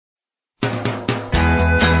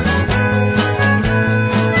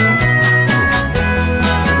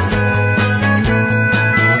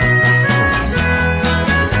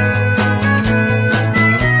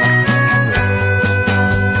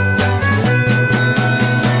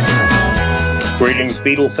Greetings,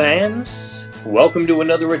 Beatle fans. Welcome to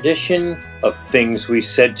another edition of Things We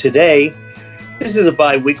Said Today. This is a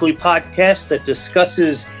bi-weekly podcast that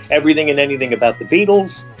discusses everything and anything about the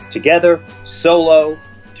Beatles, together, solo,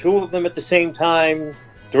 two of them at the same time,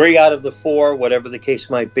 3 out of the 4, whatever the case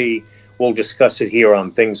might be. We'll discuss it here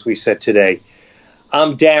on Things We Said Today.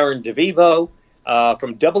 I'm Darren DeVivo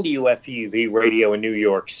from WFUV Radio in New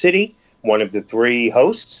York City, one of the 3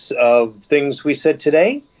 hosts of Things We Said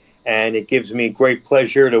Today. And it gives me great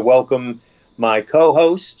pleasure to welcome my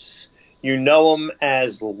co-hosts. You know them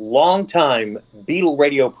as longtime Beatle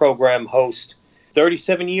radio program host,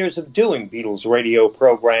 37 years of doing Beatles radio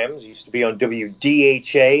programs. Used to be on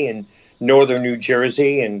WDHA in northern New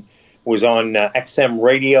Jersey and was on XM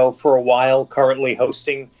radio for a while, currently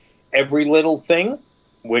hosting Every Little Thing,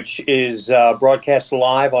 which is broadcast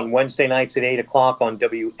live on Wednesday nights at 8 o'clock on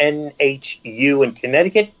WNHU in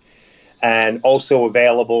Connecticut, and also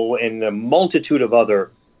available in a multitude of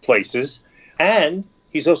other places. And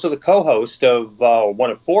he's also the co-host of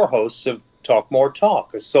one of 4 hosts of Talk More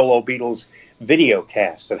Talk, a solo Beatles video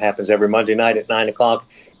cast that happens every Monday night at 9 o'clock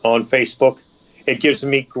on Facebook. It gives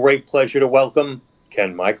me great pleasure to welcome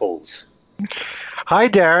Ken Michaels. Hi,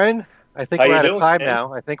 Darren. I think we're out of time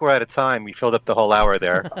now. I think we're out of time. We filled up the whole hour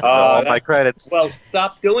there. All my credits. Well,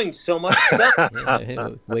 stop doing so much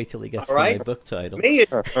stuff. Wait till he gets to my book title. Me,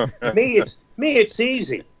 it's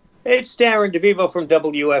easy. It's Darren DeVivo from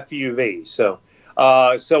WFUV. So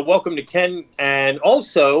welcome to Ken, and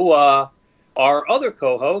also our other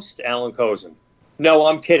co-host, Alan Kozin. No,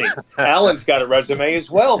 I'm kidding. Alan's got a resume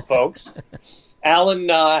as well, folks. Alan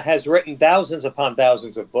has written thousands upon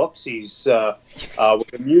thousands of books. He's was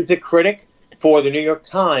a music critic for the New York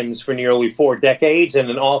Times for nearly 4 decades and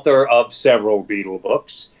an author of several Beatle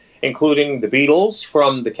books, including The Beatles,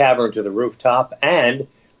 From the Cavern to the Rooftop, and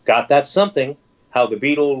Got That Something, How the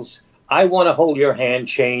Beatles' I Want to Hold Your Hand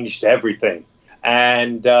Changed Everything.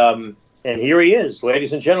 And here he is,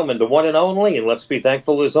 ladies and gentlemen, the one and only, and let's be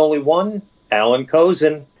thankful there's only one, Alan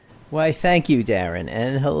Kozin. Why, thank you, Darren,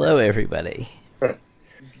 and hello, everybody.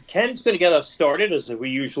 Ken's going to get us started, as we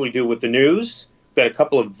usually do, with the news. We've got a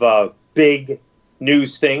couple of big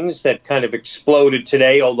news things that kind of exploded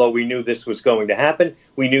today, although we knew this was going to happen.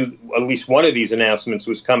 We knew at least one of these announcements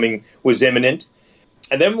was imminent.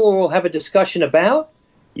 And then we'll have a discussion about,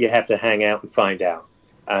 you have to hang out and find out.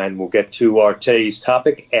 And we'll get to today's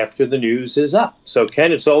topic after the news is up. So,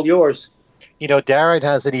 Ken, it's all yours. You know, Darren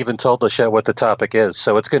hasn't even told the show what the topic is,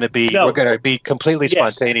 so it's going to be, we're going to be completely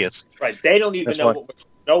spontaneous. Right. They don't even know what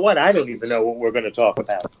you know what? I don't even know what we're going to talk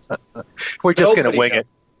about. We're just going to wing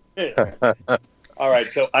it. All right,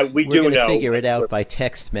 so we're going to figure it out by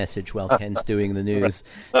text message while Ken's doing the news.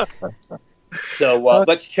 So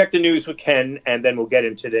let's check the news with Ken, and then we'll get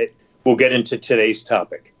into today's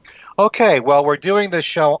topic. Okay, well, we're doing this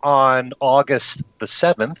show on August the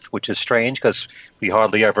 7th, which is strange because we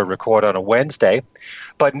hardly ever record on a Wednesday.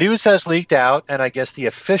 But news has leaked out, and I guess the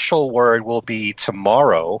official word will be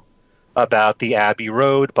tomorrow, about the Abbey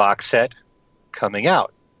Road box set coming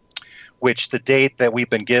out, which the date that we've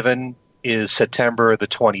been given is September the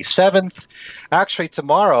 27th. Actually,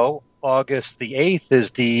 tomorrow, August the 8th,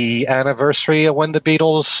 is the anniversary of when the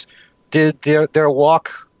Beatles did their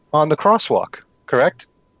walk on the crosswalk, correct?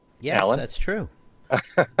 Yes, Alan? That's true.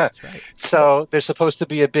 That's right. So there's supposed to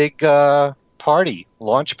be a big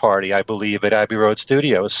launch party, I believe, at Abbey Road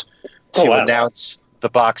Studios to announce the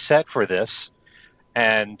box set for this.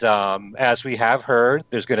 And as we have heard,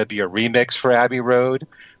 there's going to be a remix for Abbey Road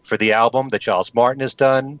for the album that Giles Martin has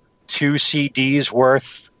done, 2 CDs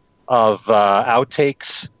worth of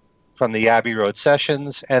outtakes from the Abbey Road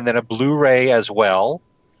sessions, and then a Blu-ray as well.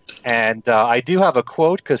 And I do have a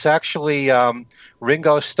quote, because actually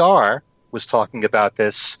Ringo Starr was talking about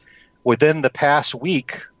this within the past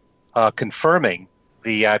week, confirming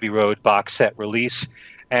the Abbey Road box set release.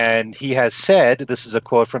 And he has said, this is a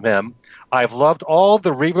quote from him, "I've loved all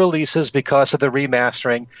the re-releases because of the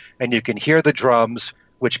remastering, and you can hear the drums,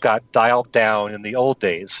 which got dialed down in the old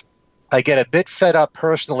days. I get a bit fed up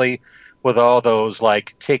personally with all those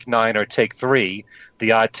like Take 9 or Take 3,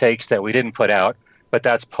 the odd takes that we didn't put out, but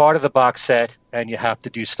that's part of the box set, and you have to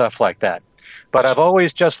do stuff like that. But I've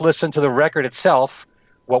always just listened to the record itself,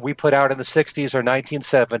 what we put out in the 60s or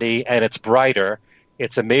 1970, and it's brighter.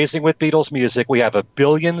 It's amazing with Beatles music. We have 1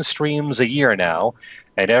 billion streams a year now,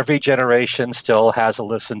 and every generation still has a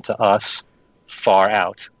listen to us far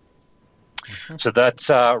out." Mm-hmm. So that's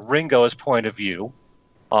Ringo's point of view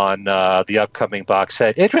on the upcoming box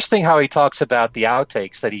set. Interesting how he talks about the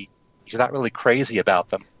outtakes, that he's not really crazy about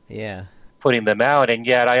them. Yeah. Putting them out, and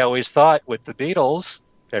yet I always thought with the Beatles,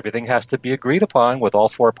 everything has to be agreed upon with all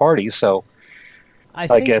 4 parties. So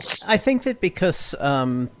I guess. I think that because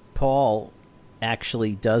Paul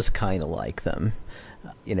actually does kind of like them.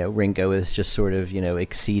 Ringo is just sort of,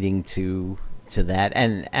 acceding to that,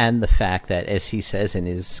 and the fact that, as he says in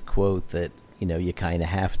his quote, that you kind of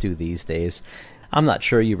have to these days. I'm not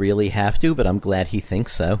sure you really have to, but I'm glad he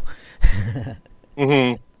thinks so.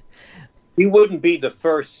 Mm-hmm. He wouldn't be the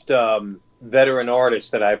first veteran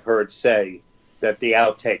artist that I've heard say that the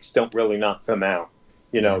outtakes don't really knock them out.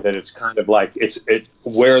 That it's kind of like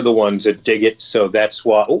we're the ones that dig it, so that's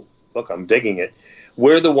why. Oh, look, I'm digging it.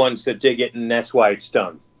 We're the ones that dig it, and that's why it's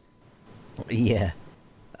done. Yeah.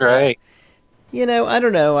 Right. I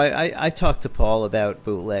don't know. I talked to Paul about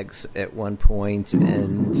bootlegs at one point,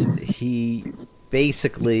 and he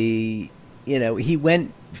basically, he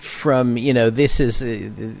went from, these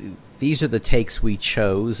are the takes we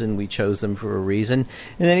chose, and we chose them for a reason.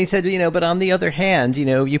 And then he said, but on the other hand,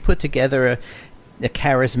 you put together a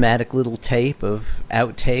charismatic little tape of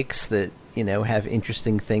outtakes that, have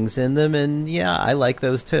interesting things in them, and yeah, I like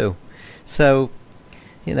those too. So,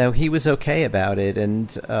 he was okay about it,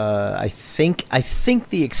 and I think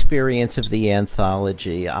the experience of the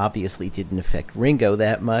anthology obviously didn't affect Ringo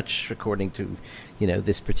that much, according to,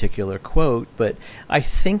 this particular quote, but I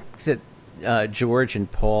think that George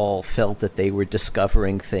and Paul felt that they were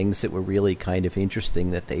discovering things that were really kind of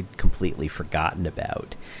interesting that they'd completely forgotten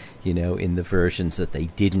about, in the versions that they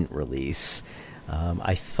didn't release.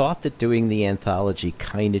 I thought that doing the anthology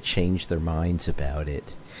kind of changed their minds about it.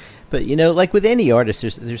 But, like with any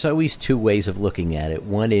artist, there's always two ways of looking at it.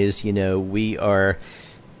 One is, we are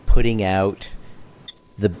putting out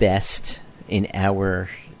the best in our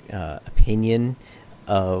opinion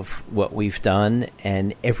of what we've done,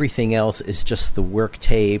 and everything else is just the work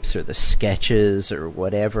tapes or the sketches or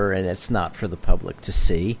whatever, and it's not for the public to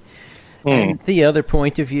see. And the other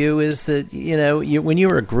point of view is that, when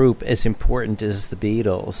you're a group as important as the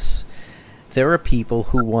Beatles, there are people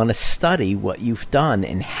who want to study what you've done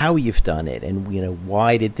and how you've done it, and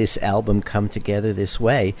why did this album come together this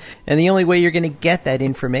way? And the only way you're going to get that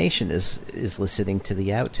information is listening to the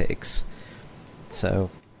outtakes.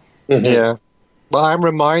 So, yeah. Well, I'm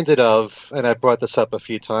reminded of, and I brought this up a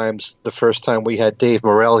few times, the first time we had Dave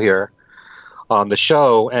Morell here on the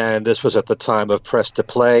show, and this was at the time of Press to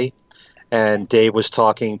Play, and Dave was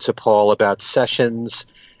talking to Paul about sessions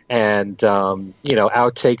and,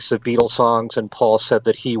 outtakes of Beatles songs, and Paul said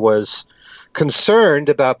that he was concerned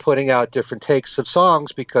about putting out different takes of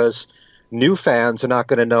songs because new fans are not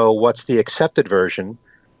going to know what's the accepted version.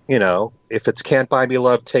 If it's Can't Buy Me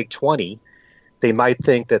Love, take 20, they might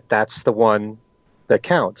think that that's the one that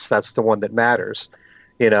counts. That's the one that matters,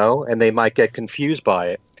 and they might get confused by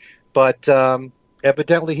it. But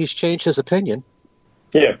evidently he's changed his opinion.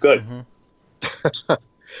 Yeah, good. Mm-hmm.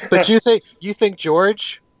 But you think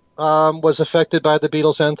George was affected by the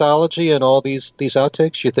Beatles anthology and all these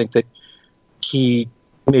outtakes? You think that he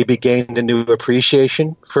maybe gained a new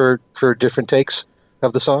appreciation for different takes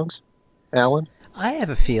of the songs, Alan? I have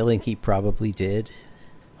a feeling he probably did.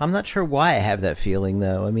 I'm not sure why I have that feeling,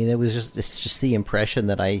 though. I mean, it's just the impression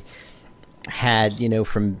that I had,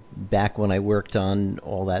 from back when I worked on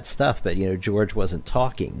all that stuff. But, George wasn't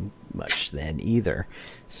talking much then either,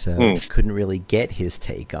 so couldn't really get his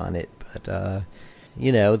take on it. But,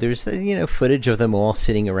 there's, footage of them all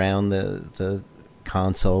sitting around the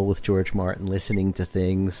console with George Martin listening to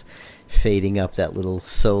things, fading up that little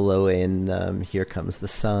solo in Here Comes the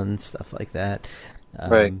Sun, stuff like that.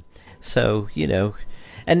 Right. So,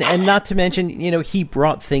 and not to mention, he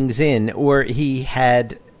brought things in, or he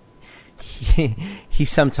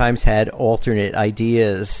sometimes had alternate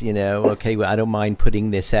ideas, okay, well, I don't mind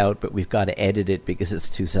putting this out, but we've got to edit it because it's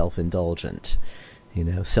too self-indulgent.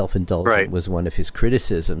 Self-indulgent right. was one of his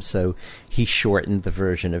criticisms, so he shortened the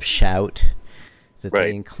version of Shout that right.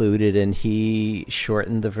 they included, and he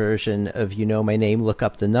shortened the version of You Know My Name, Look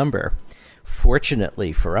Up the Number.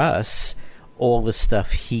 Fortunately for us, all the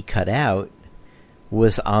stuff he cut out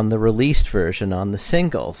was on the released version, on the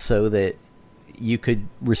single, so that you could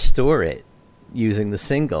restore it using the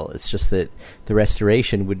single. It's just that the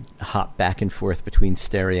restoration would hop back and forth between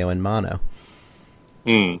stereo and mono.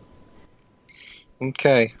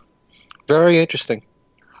 Okay. Very interesting.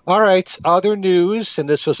 All right. Other news, and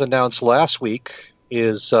this was announced last week,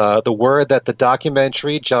 is the word that the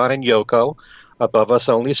documentary John and Yoko, Above Us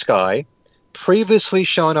Only Sky, previously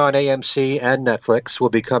shown on AMC and Netflix, will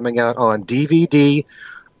be coming out on DVD,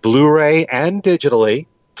 Blu-ray, and digitally.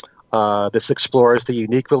 This explores the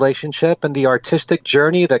unique relationship and the artistic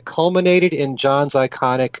journey that culminated in John's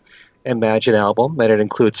iconic Imagine album, and it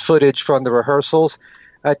includes footage from the rehearsals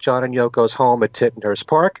at John and Yoko's home at Tittenhurst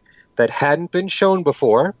Park, that hadn't been shown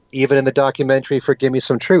before, even in the documentary for Give Me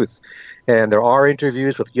Some Truth. And there are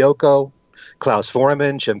interviews with Yoko, Klaus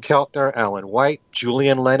Vormann, Jim Keltner, Alan White,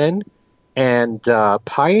 Julian Lennon, and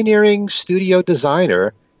pioneering studio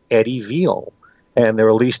designer Eddie Veal. And the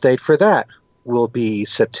release date for that will be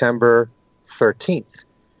September 13th.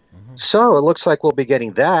 So it looks like we'll be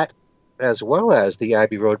getting that as well as the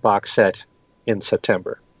Abbey Road box set in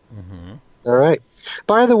September. All right.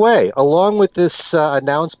 By the way, along with this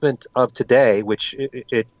announcement of today, which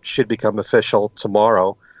it should become official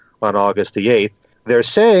tomorrow on August the 8th, they're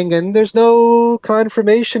saying, and there's no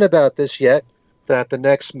confirmation about this yet, that the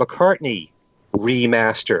next McCartney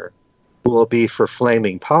remaster will be for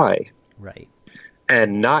Flaming Pie. Right.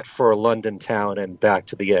 And not for London Town and Back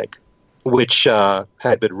to the Egg, which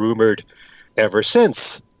had been rumored ever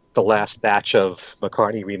since the last batch of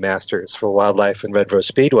McCartney remasters for Wildlife and Red Rose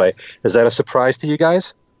Speedway. Is that a surprise to you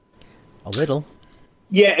guys? A little.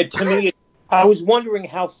 Yeah, to me, I was wondering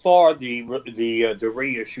how far the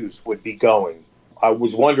reissues would be going. I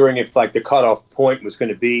was wondering if like the cutoff point was going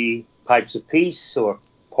to be Pipes of Peace, or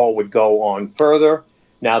Paul would go on further.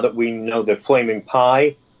 Now that we know that Flaming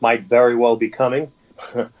Pie might very well be coming,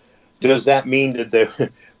 does that mean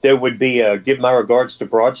that there would be a Give My Regards to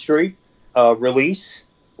Broad Street release?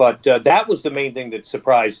 But that was the main thing that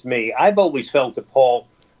surprised me. I've always felt that Paul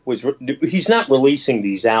he's not releasing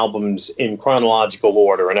these albums in chronological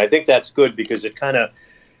order, and I think that's good because it kind of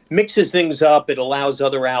mixes things up. It allows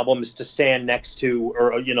other albums to stand next to,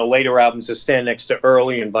 or later albums to stand next to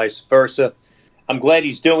early, and vice versa. I'm glad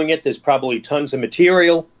he's doing it. There's probably tons of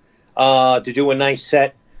material to do a nice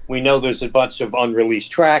set. We know there's a bunch of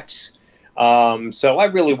unreleased tracks, so I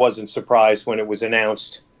really wasn't surprised when it was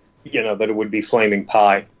announced, that it would be Flaming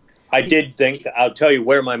Pie. I did think, I'll tell you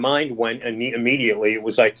where my mind went immediately. It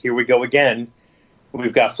was like, here we go again.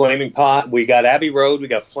 We've got Flaming Pie. We got Abbey Road. We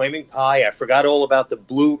got Flaming Pie. I forgot all about the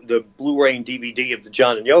Blu-ray and DVD of the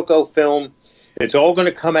John and Yoko film. It's all going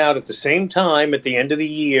to come out at the same time at the end of the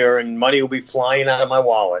year, and money will be flying out of my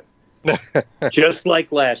wallet. Just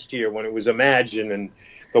like last year when it was Imagine and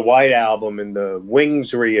the White Album and the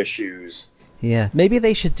Wings reissues. Yeah, maybe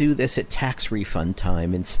they should do this at tax refund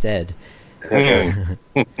time instead. But,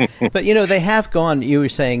 they have gone, you were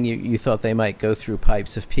saying you thought they might go through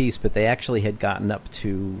Pipes of Peace, but they actually had gotten up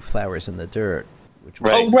to Flowers in the Dirt.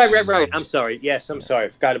 Right. I'm sorry. Yes, I'm sorry. I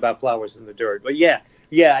forgot about Flowers in the Dirt. But yeah,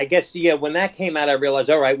 I guess, when that came out, I realized,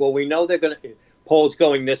 all right, well, we know Paul's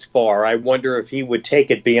going this far. I wonder if he would take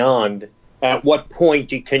it beyond. At what point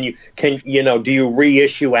do you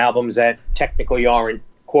reissue albums that technically aren't,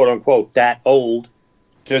 quote unquote, that old?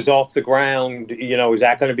 Does Off the Ground, is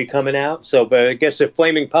that going to be coming out? So, but I guess if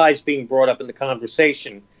Flaming Pie is being brought up in the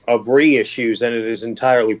conversation of reissues, then it is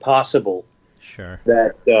entirely possible. Sure.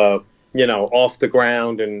 That, Off the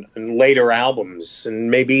Ground and later albums,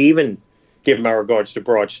 and maybe even Give My Regards to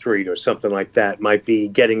Broad Street or something like that, might be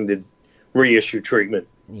getting the reissue treatment.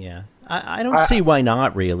 Yeah. I don't see why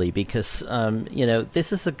not, really, because,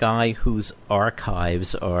 this is a guy whose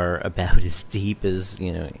archives are about as deep as,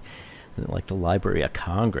 like the Library of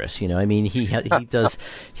Congress. He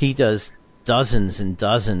does dozens and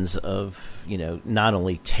dozens of, not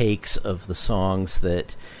only takes of the songs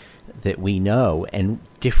that we know and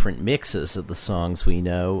different mixes of the songs we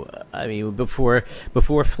know. I mean, before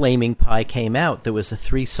Flaming Pie came out, there was a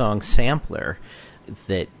 3-song sampler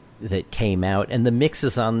that came out, and the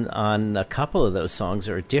mixes on a couple of those songs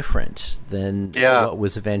are different than what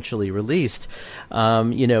was eventually released.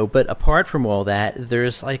 But apart from all that,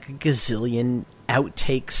 there's like a gazillion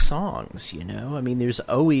outtake songs, I mean, there's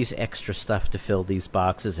always extra stuff to fill these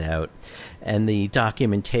boxes out, and the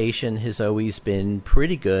documentation has always been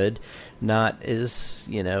pretty good. Not as,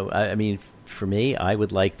 I mean, for me, I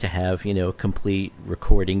would like to have, complete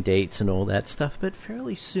recording dates and all that stuff, but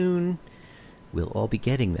fairly soon we'll all be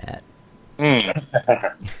getting that.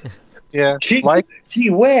 Yeah. Gee,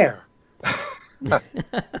 where?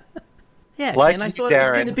 Yeah, and I thought it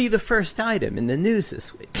was going to be the first item in the news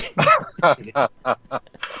this week.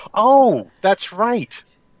 Oh, that's right.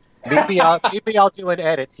 Maybe I'll do an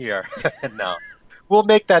edit here. No, we'll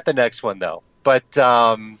make that the next one though. But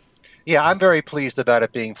yeah, I'm very pleased about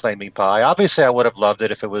it being Flaming Pie. Obviously, I would have loved it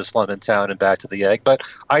if it was London Town and Back to the Egg, but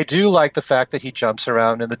I do like the fact that he jumps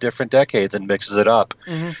around in the different decades and mixes it up.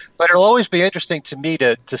 Mm-hmm. But it'll always be interesting to me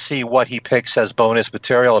to see what he picks as bonus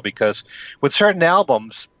material, because with certain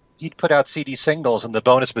albums, he'd put out CD singles, and the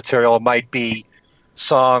bonus material might be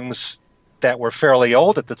songs that were fairly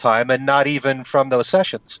old at the time and not even from those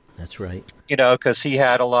sessions. That's right. Because he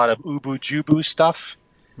had a lot of Ubu Jubu stuff.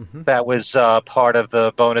 Mm-hmm. That was part of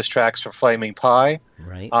the bonus tracks for Flaming Pie.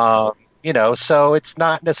 Right. so it's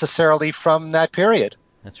not necessarily from that period.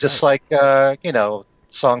 That's just right. like,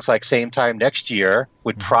 songs like Same Time Next Year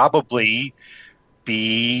would Mm-hmm. probably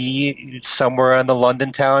be somewhere in the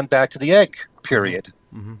London Town Back to the Egg period,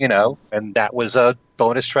 Mm-hmm. and that was a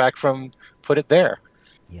bonus track from Put It There.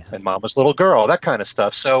 Yeah. And Mama's Little Girl, that kind of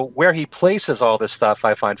stuff. So where he places all this stuff,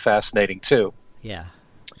 I find fascinating too. Yeah.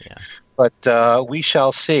 Yeah. But we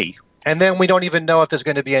shall see. And then we don't even know if there's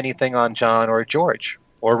going to be anything on John or George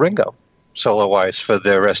or Ringo, solo-wise, for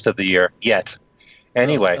the rest of the year yet.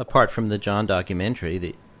 Anyway. Well, apart from the John documentary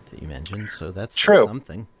that you mentioned, so that's true.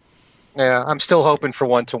 Something. Yeah, I'm still hoping for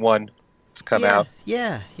One-to-One to come out.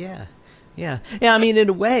 Yeah. I mean, in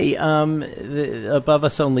a way, Above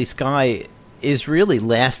Us Only Sky is really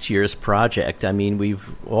last year's project. I mean, we've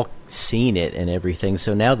all seen it and everything,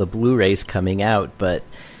 so now the Blu-ray's coming out, but,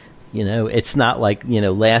 it's not like,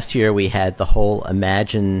 last year we had the whole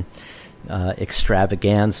Imagine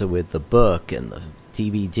extravaganza with the book and the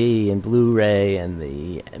DVD and Blu-ray and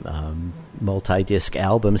the multi-disc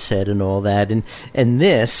album set and all that, and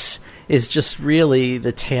this is just really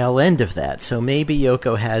the tail end of that. So maybe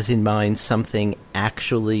Yoko has in mind something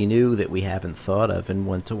actually new that we haven't thought of, and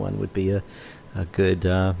One-to-One would be a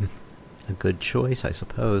good choice, I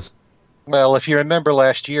suppose. Well, if you remember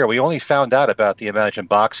last year, we only found out about the Imagine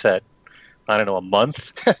box set, I don't know, a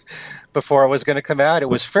month before it was going to come out. It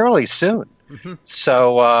was fairly soon. Mm-hmm.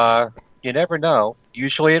 So you never know.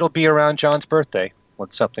 Usually it'll be around John's birthday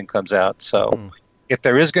when something comes out. So if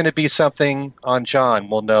there is going to be something on John,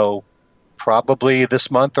 we'll know probably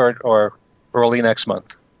this month or early next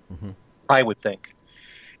month, I would think.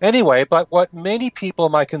 Anyway, but what many people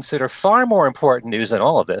might consider far more important news than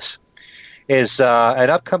all of this is an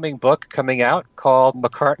upcoming book coming out called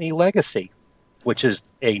McCartney Legacy, which is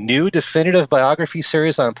a new definitive biography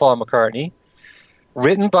series on Paul McCartney,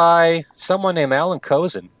 written by someone named Alan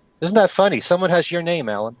Kozin. Isn't that funny? Someone has your name,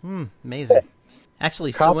 Alan. Amazing.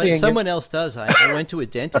 Actually, someone else does. I went to a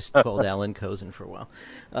dentist called Alan Kozin for a while.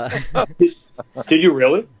 Did you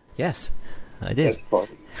really? Yes, I did. That's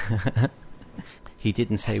funny. He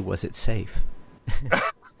didn't say, was it safe?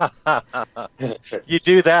 You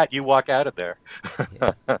do that, you walk out of there.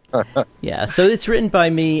 Yeah, so it's written by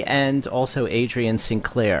me and also Adrian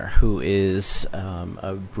Sinclair, who is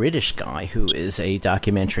a British guy who is a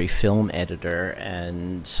documentary film editor,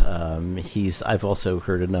 and I've also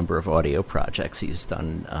heard a number of audio projects he's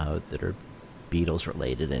done that are Beatles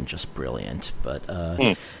related and just brilliant. But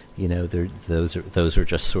those are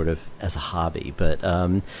just sort of as a hobby. But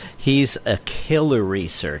he's a killer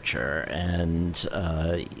researcher, and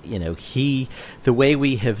the way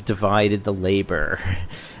we have divided the labor.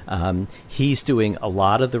 He's doing a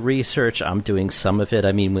lot of the research. I'm doing some of it.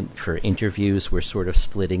 I mean, for interviews, we're sort of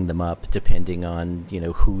splitting them up depending on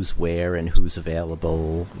who's where and who's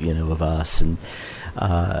available, of us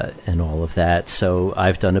and all of that. So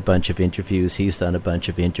I've done a bunch of interviews. He's done a bunch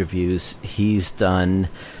of interviews. He's done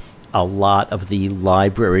a lot of the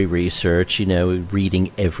library research.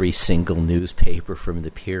 Reading every single newspaper from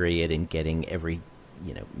the period and getting every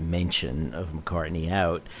mention of McCartney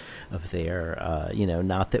out of there.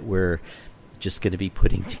 Not that we're just going to be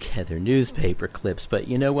putting together newspaper clips, but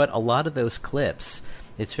you know what? A lot of those clips,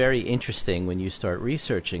 it's very interesting when you start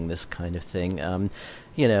researching this kind of thing.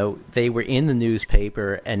 They were in the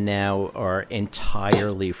newspaper and now are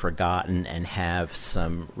entirely forgotten and have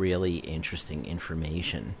some really interesting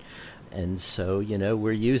information. And so,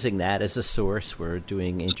 we're using that as a source. We're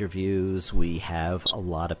doing interviews. We have a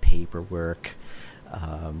lot of paperwork.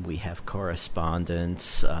 We have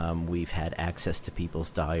correspondence. We've had access to people's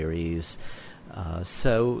diaries.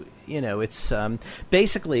 So, it's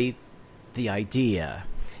basically the idea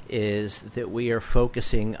is that we are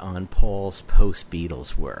focusing on Paul's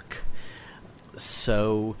post-Beatles work.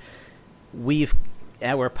 So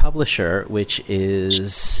our publisher, which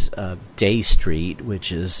is Day Street,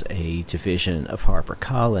 which is a division of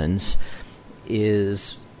HarperCollins,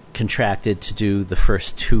 is contracted to do the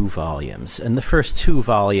first 2 volumes. And the first 2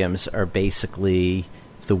 volumes are basically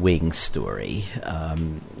the Wings story.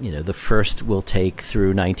 The first will take through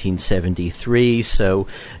 1973, so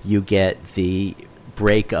you get the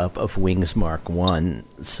breakup of Wings Mark I,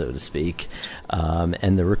 so to speak,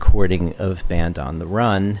 and the recording of Band on the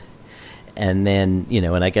Run. And then,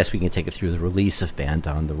 and I guess we can take it through the release of Band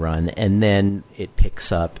on the Run. And then it picks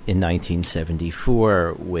up in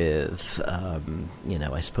 1974 with,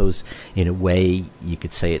 I suppose in a way you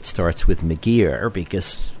could say it starts with McGear,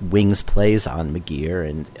 because Wings plays on McGear,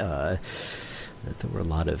 and there were a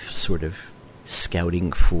lot of sort of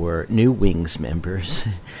scouting for new Wings members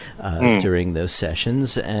during those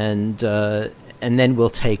sessions. And and then we'll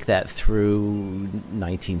take that through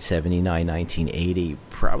 1979, 1980,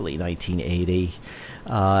 probably 1980.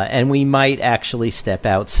 And we might actually step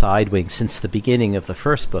outside Wings, since the beginning of the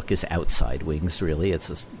first book is Outside Wings, really. It's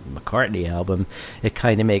a McCartney album. It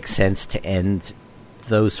kind of makes sense to end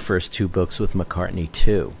those first two books with McCartney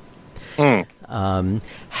 2.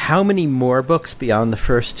 How many more books beyond the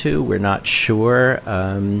first two, we're not sure.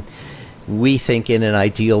 We think in an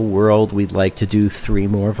ideal world we'd like to do 3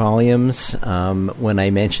 more volumes. When I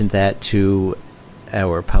mentioned that to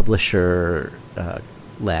our publisher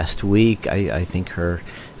last week, I think her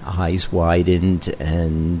eyes widened,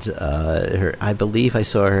 and I believe I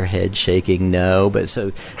saw her head shaking no. But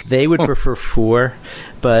so they would prefer 4.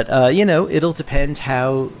 But, it'll depend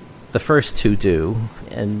how the first 2 do.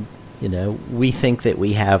 And, we think that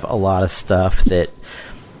we have a lot of stuff that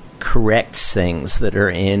corrects things that are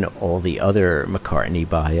in all the other McCartney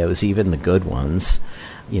bios, even the good ones.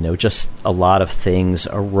 Just a lot of things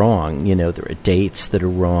are wrong. There are dates that are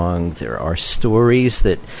wrong. There are stories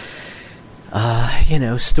that,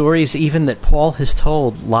 stories even that Paul has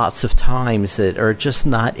told lots of times that are just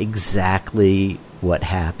not exactly what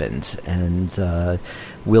happened. And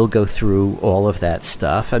we'll go through all of that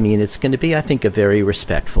stuff. I mean, it's going to be, I think, a very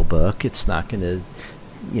respectful book. It's not going to,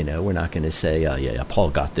 we're not going to say, yeah,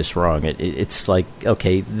 Paul got this wrong. It's like,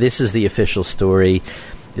 okay, this is the official story.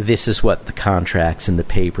 This is what the contracts and the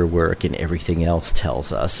paperwork and everything else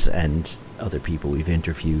tells us, and other people we've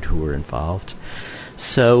interviewed who were involved.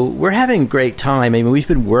 So we're having a great time. I mean, we've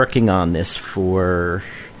been working on this for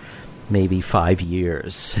maybe 5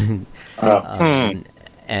 years.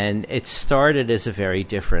 And it started as a very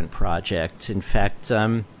different project. In fact,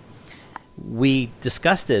 we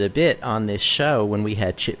discussed it a bit on this show when we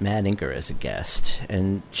had Chip Manninger as a guest.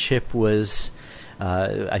 And Chip was...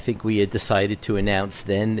 I think we had decided to announce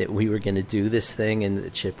then that we were going to do this thing, and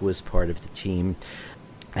that Chip was part of the team.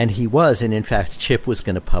 And he was, and in fact, Chip was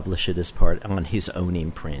going to publish it as part on his own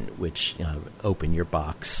imprint, which Open Your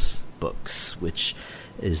Box Books, which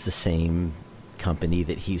is the same company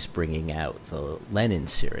that he's bringing out the Lennon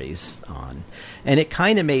series on. And it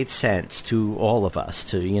kind of made sense to all of us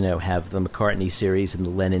to, have the McCartney series and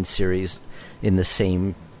the Lennon series in the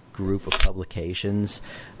same group of publications.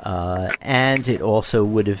 And it also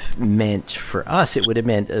would have meant, for us, we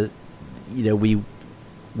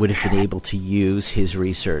would have been able to use his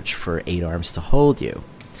research for 8 Arms to Hold You.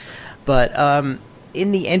 But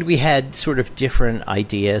in the end, we had sort of different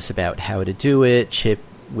ideas about how to do it. Chip,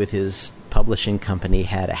 with his publishing company,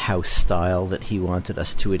 had a house style that he wanted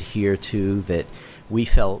us to adhere to that we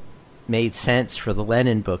felt made sense for the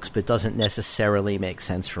Lennon books, but doesn't necessarily make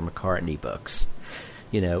sense for McCartney books.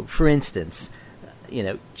 For instance,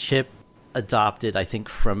 Chip adopted, I think,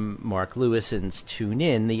 from Mark Lewison's Tune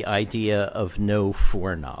In, the idea of no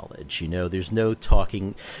foreknowledge. There's no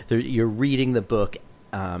talking. You're reading the book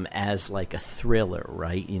as like a thriller,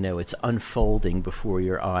 right? It's unfolding before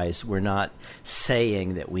your eyes. We're not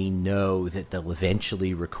saying that we know that they'll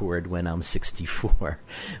eventually record When I'm 64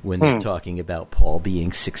 when they're talking about Paul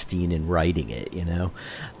being 16 and writing it,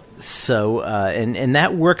 So, and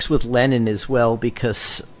that works with Lennon as well,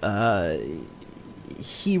 because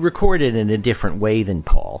he recorded in a different way than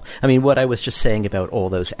Paul. I mean, what I was just saying about all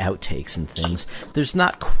those outtakes and things, there's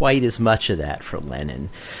not quite as much of that for Lennon.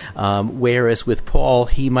 Whereas with Paul,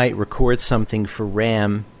 he might record something for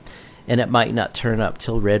Ram, and it might not turn up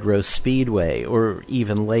till Red Rose Speedway or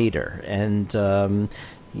even later. And,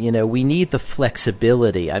 we need the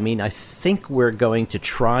flexibility. I mean, I think we're going to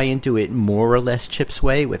try and do it more or less Chip's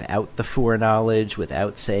way, without the foreknowledge,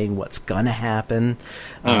 without saying what's going to happen.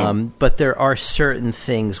 But there are certain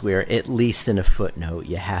things where, at least in a footnote,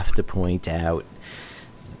 you have to point out,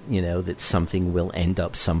 that something will end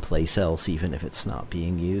up someplace else, even if it's not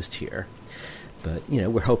being used here. But,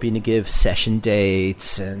 we're hoping to give session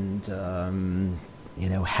dates and...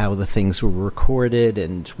 how the things were recorded,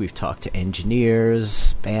 and we've talked to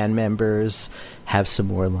engineers, band members, have some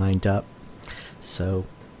more lined up. So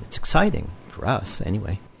it's exciting for us,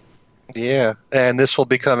 anyway. Yeah, and this will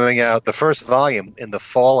be coming out, the first volume, in the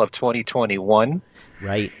fall of 2021.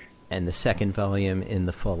 Right, and the second volume in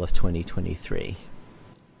the fall of 2023.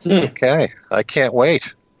 Okay, I can't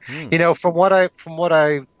wait. From what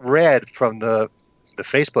I read from the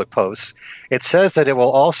Facebook posts, it says that it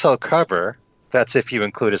will also cover... That's if you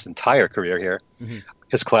include his entire career here.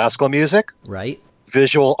 His classical music, right?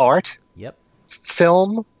 Visual art, yep.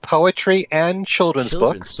 Film, poetry, and children's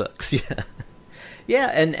books. Yeah, yeah,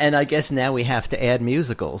 and I guess now we have to add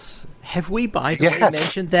musicals. Have we, by the way,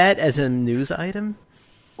 mentioned that as a news item?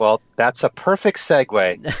 Well, that's a perfect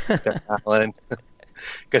segue, Alan,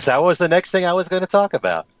 because that was the next thing I was going to talk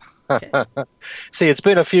about. See, it's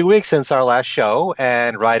been a few weeks since our last show,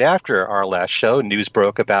 and right after our last show, news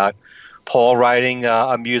broke about Paul writing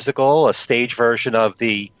a musical, a stage version of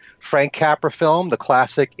the Frank Capra film, the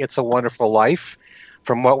classic It's a Wonderful Life.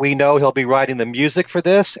 From what we know, he'll be writing the music for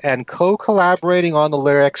this and co-collaborating on the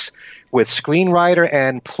lyrics with screenwriter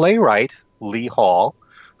and playwright Lee Hall,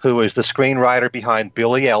 who is the screenwriter behind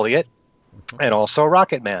Billy Elliot and also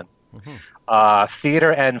Rocket Man.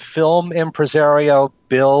 Theater and film impresario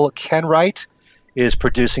Bill Kenwright is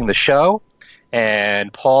producing the show,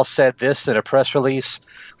 and Paul said this in a press release.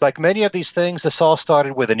 Like many of these things, this all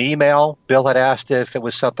started with an email. Bill had asked if it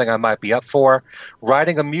was something I might be up for.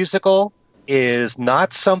 Writing a musical is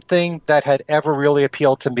not something that had ever really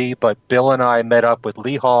appealed to me, but Bill and I met up with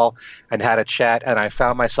Lee Hall and had a chat, and I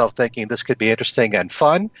found myself thinking this could be interesting and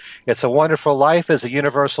fun. It's a Wonderful Life is a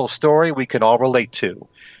universal story we can all relate to.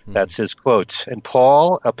 That's his quote. And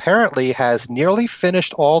Paul apparently has nearly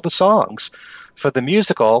finished all the songs for the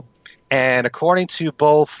musical, and according to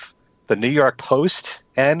both the New York Post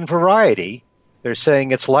and Variety, they're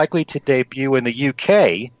saying it's likely to debut in the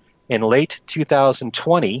UK in late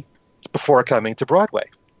 2020 before coming to Broadway.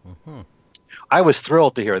 I was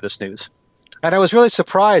thrilled to hear this news. And I was really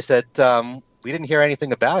surprised that we didn't hear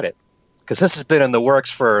anything about it, because this has been in the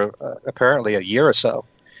works for apparently a year or so.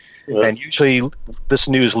 Yeah. And usually this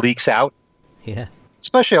news leaks out. Yeah.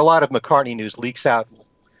 Especially a lot of McCartney news leaks out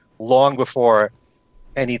long before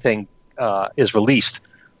anything is released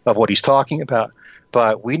of what he's talking about.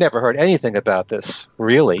 But we never heard anything about this,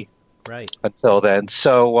 really, until then.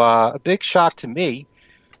 So a big shock to me.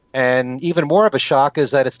 And even more of a shock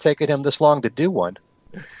is that it's taken him this long to do one.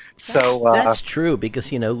 That's true,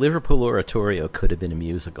 because, Liverpool Oratorio could have been a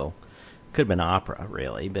musical. Could have been opera,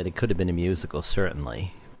 really, but it could have been a musical,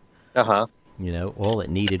 certainly. All it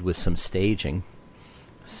needed was some staging.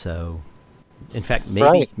 So, in fact,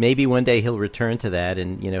 maybe one day he'll return to that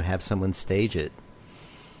and, have someone stage it.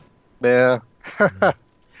 Yeah.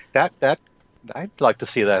 that I'd like to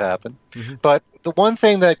see that happen. But the one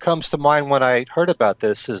thing that comes to mind when I heard about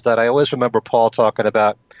this is that I always remember Paul talking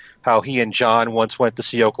about how he and John once went to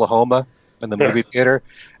see Oklahoma in the movie theater,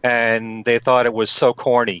 and they thought it was so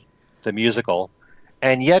corny, the musical.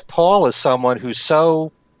 And yet Paul is someone who's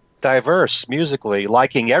so diverse musically,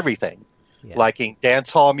 liking everything, liking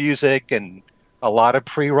dance hall music and a lot of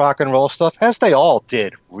pre-rock and roll stuff, as they all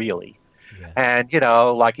did, really. And,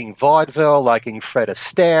 liking vaudeville, liking Fred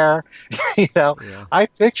Astaire, I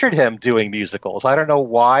pictured him doing musicals. I don't know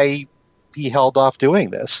why he held off doing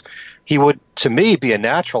this. He would, to me, be a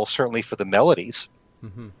natural, certainly for the melodies.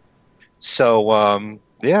 So,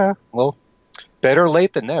 better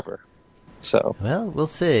late than never. So, well, we'll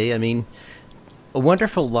see. I mean, A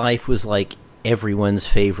Wonderful Life was like everyone's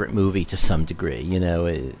favorite movie to some degree,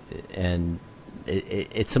 and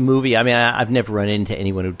it's a movie. I mean, I've never run into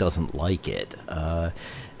anyone who doesn't like it.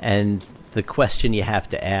 And the question you have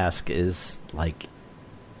to ask is, like,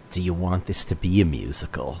 do you want this to be a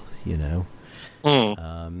musical?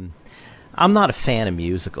 I'm not a fan of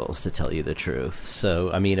musicals, to tell you the truth.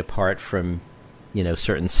 So, I mean, apart from,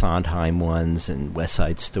 certain Sondheim ones and West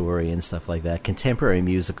Side Story and stuff like that, contemporary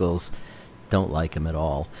musicals, don't like him at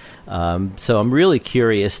all. So I'm really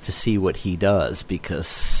curious to see what he does,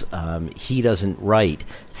 because he doesn't write,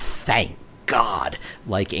 thank God,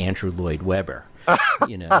 like Andrew Lloyd Webber.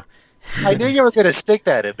 I knew you were going to stick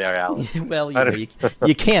that in there, Alan. Well,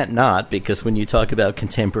 you can't not, because when you talk about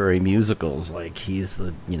contemporary musicals, like, he's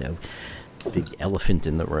the big elephant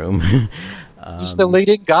in the room. He's the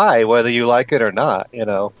leading guy, whether you like it or not.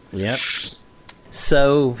 Yep.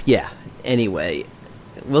 So anyway,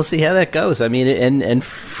 we'll see how that goes. I mean, and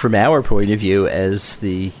from our point of view as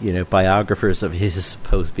the biographers of his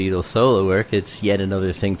post-Beatles solo work, it's yet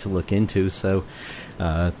another thing to look into. So,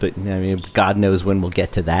 but I mean, God knows when we'll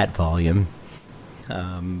get to that volume.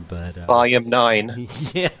 Volume 9.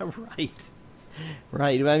 Yeah, right.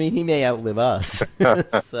 I mean, he may outlive us.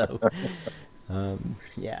 So,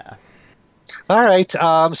 yeah. All right.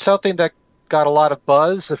 Something that got a lot of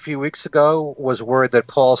buzz a few weeks ago was word that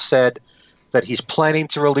Paul said that he's planning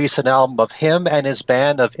to release an album of him and his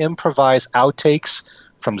band of improvised outtakes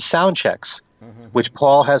from sound checks, which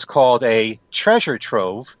Paul has called a treasure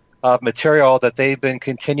trove of material that they've been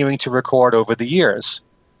continuing to record over the years.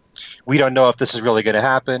 We don't know if this is really going to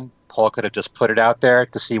happen. Paul could have just put it out there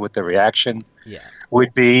to see what the reaction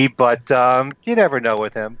would be, but you never know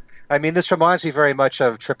with him. I mean, this reminds me very much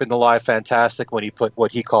of Trippin' the Live Fantastic when he put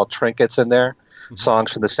what he called trinkets in there.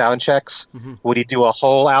 Songs from the sound checks. Would he do a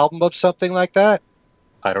whole album of something like that?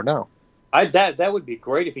 I don't know. That would be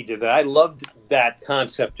great if he did that. I loved that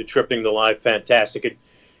concept of Tripping the Live Fantastic.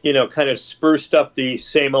 kind of spruced up the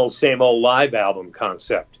same old live album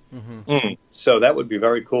concept. So that would be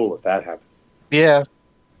very cool if that happened. Yeah.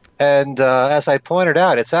 And as I pointed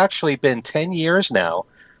out, it's actually been 10 years now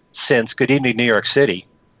since Good Evening New York City.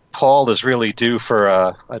 Paul is really due for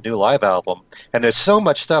a new live album. And there's so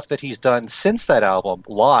much stuff that he's done since that album,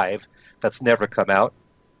 live, that's never come out,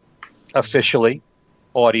 officially,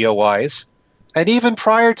 audio-wise. And even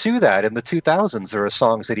prior to that, in the 2000s, there are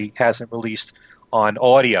songs that he hasn't released on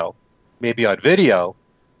audio, maybe on video,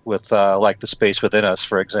 with like The Space Within Us,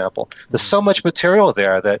 for example. There's so much material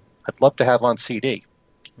there that I'd love to have on CD.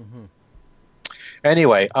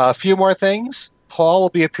 Anyway, a few more things. Paul will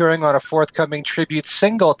be appearing on a forthcoming tribute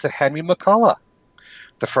single to Henry McCullough,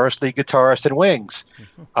 the first lead guitarist in Wings.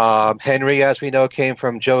 Henry, as we know, came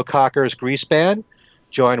from Joe Cocker's Grease Band,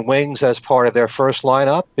 joined Wings as part of their first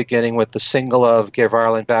lineup, beginning with the single of Give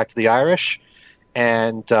Ireland Back to the Irish,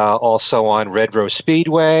 and also on Red Rose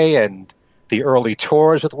Speedway and the early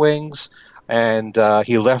tours with Wings. And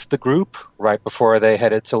he left the group right before they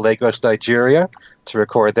headed to Lagos, Nigeria, to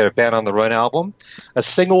record their Band on the Run album. A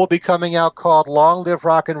single will be coming out called Long Live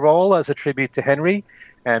Rock and Roll as a tribute to Henry,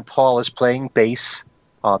 and Paul is playing bass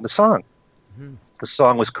on the song. The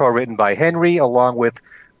song was co-written by Henry along with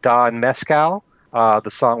Don Mescal.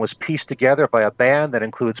 The song was pieced together by a band that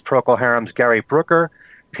includes Procol Harum's Gary Brooker,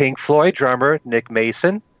 Pink Floyd drummer Nick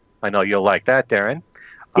Mason. I know you'll like that, Darren.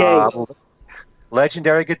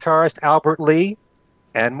 Legendary guitarist Albert Lee,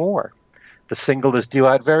 and more. The single is due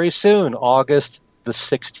out very soon, August the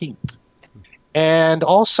 16th. And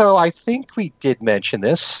also, I think we did mention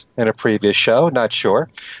this in a previous show, not sure,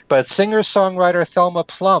 but singer-songwriter Thelma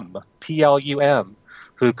Plum, Plum,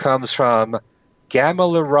 who comes from Gamma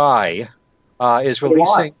Lerai, is so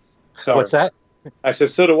releasing... What's that? I said,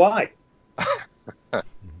 so do I.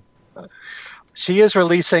 She is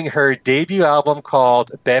releasing her debut album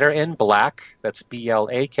called Better in Black, that's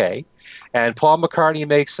B-L-A-K, and Paul McCartney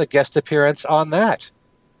makes a guest appearance on that.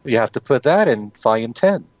 You have to put that in Volume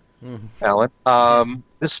 10, Alan.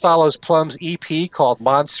 This follows Plum's EP called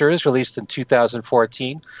Monsters, released in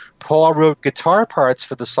 2014. Paul wrote guitar parts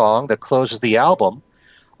for the song that closes the album,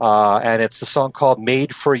 and it's the song called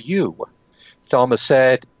Made for You. Thelma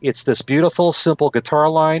said, "It's this beautiful, simple guitar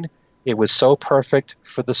line. It was so perfect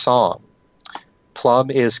for the song."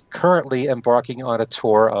 Plum is currently embarking on a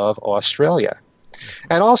tour of Australia.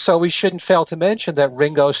 And also, we shouldn't fail to mention that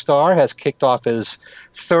Ringo Starr has kicked off his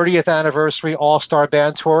 30th anniversary All-Star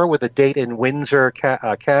Band Tour with a date in Windsor,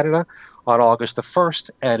 Canada on August the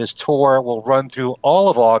 1st, and his tour will run through all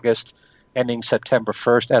of August, ending September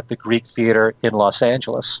 1st at the Greek Theater in Los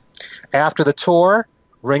Angeles. After the tour,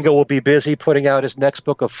 Ringo will be busy putting out his next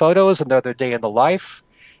book of photos, Another Day in the Life,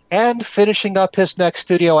 and finishing up his next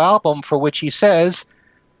studio album, for which he says,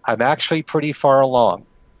 "I'm actually pretty far along."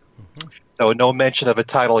 Though no mention of a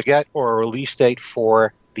title yet or a release date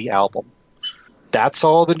for the album. That's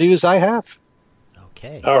all the news I have.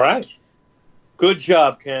 Okay. All right. Good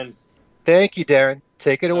job, Ken. Thank you, Darren.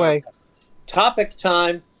 Take it away. Topic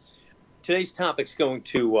time. Today's topic's going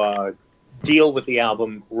to deal with the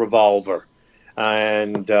album Revolver.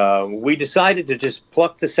 And we decided to just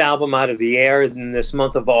pluck this album out of the air in this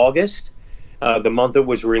month of August, the month it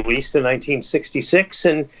was released in 1966,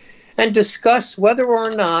 and discuss whether or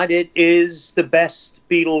not it is the best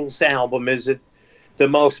Beatles album. Is it the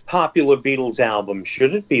most popular Beatles album?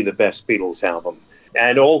 Should it be the best Beatles album?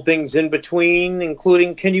 And all things in between,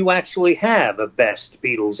 including, can you actually have a best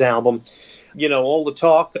Beatles album? All the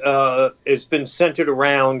talk has been centered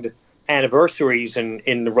around anniversaries in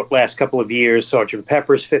the last couple of years, Sgt.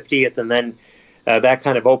 Pepper's 50th, and then that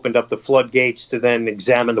kind of opened up the floodgates to then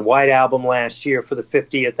examine the White Album last year for the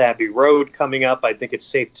 50th, Abbey Road coming up. I think it's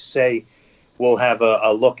safe to say we'll have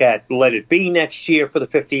a look at Let It Be next year for the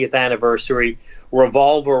 50th anniversary.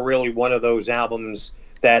 Revolver, really one of those albums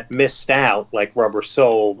that missed out, like Rubber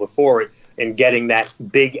Soul before it, in getting that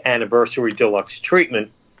big anniversary deluxe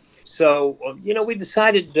treatment. So, we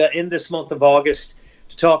decided in this month of August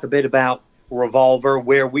to talk a bit about Revolver,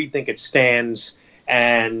 where we think it stands,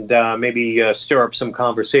 and maybe stir up some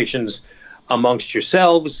conversations amongst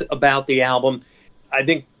yourselves about the album. I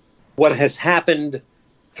think what has happened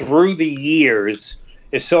through the years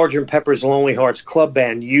is Sgt. Pepper's Lonely Hearts Club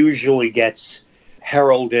Band usually gets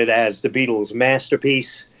heralded as the Beatles'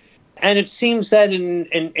 masterpiece. And it seems that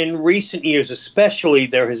in recent years especially,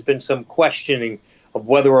 there has been some questioning of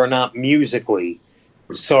whether or not musically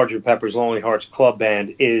Sgt. Pepper's Lonely Hearts Club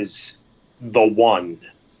Band is the one.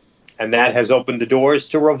 And that has opened the doors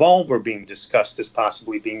to Revolver being discussed as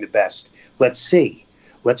possibly being the best. Let's see.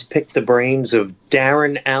 Let's pick the brains of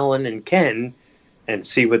Darren, Alan, and Ken and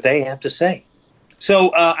see what they have to say.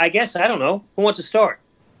 So I guess, I don't know, who wants to start?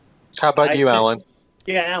 How about you, Alan?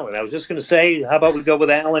 Yeah, Alan. I was just going to say, how about we go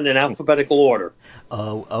with Alan in alphabetical order?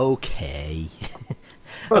 Oh, okay.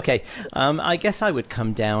 Okay, I guess I would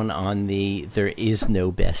come down on the there is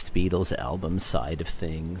no best Beatles album side of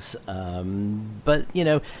things. But,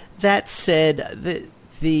 that said,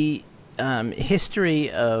 the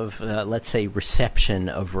history of, let's say, reception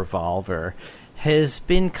of Revolver has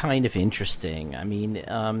been kind of interesting. I mean,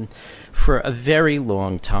 for a very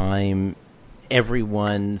long time,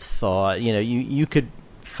 everyone thought, you could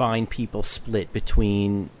find people split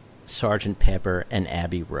between Sgt. Pepper and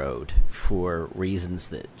Abbey Road for reasons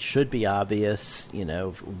that should be obvious.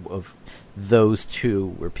 Of those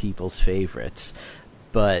two were people's favorites,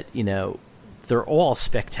 but they're all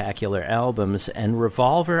spectacular albums, and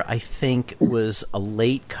Revolver, I think, was a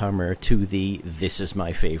latecomer to the "this is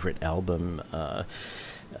my favorite album"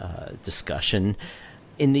 discussion.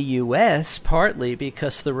 In the U.S., partly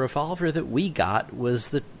because the Revolver that we got was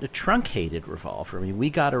the truncated Revolver. I mean,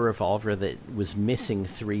 we got a Revolver that was missing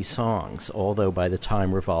 3 songs, although by the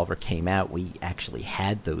time Revolver came out, we actually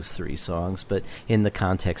had those 3 songs, but in the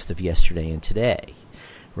context of Yesterday and Today,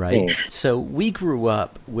 right? So we grew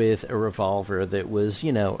up with a Revolver that was,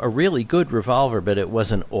 a really good Revolver, but it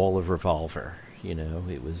wasn't all of Revolver.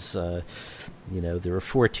 It was... there were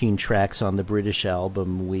 14 tracks on the British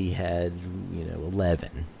album. We had,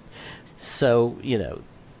 11. So,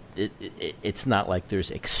 it's not like there's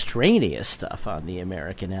extraneous stuff on the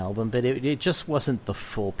American album, but it just wasn't the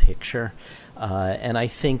full picture. And I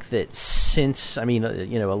think that since, a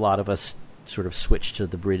lot of us sort of switched to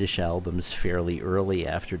the British albums fairly early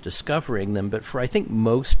after discovering them, but for I think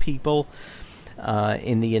most people...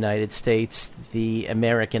 in the United States, the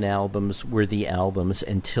American albums were the albums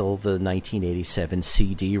until the 1987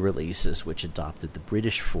 CD releases, which adopted the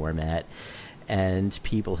British format, and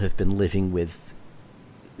people have been living with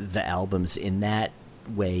the albums in that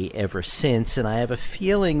way ever since, and I have a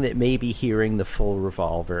feeling that maybe hearing the full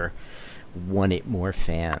Revolver won it more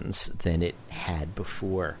fans than it had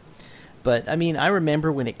before. But, I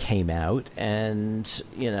remember when it came out, and,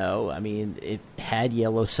 it had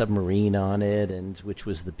Yellow Submarine on it, and which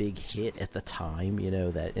was the big hit at the time,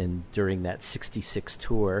 during that 66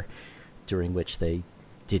 tour, during which they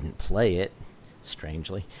didn't play it,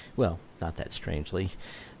 strangely. Well, not that strangely.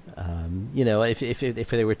 If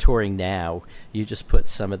they were touring now, you just put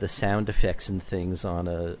some of the sound effects and things on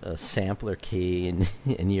a sampler key,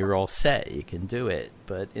 and you're all set. You can do it.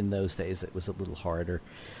 But in those days, it was a little harder.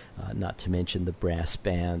 Not to mention the brass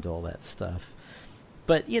band, all that stuff.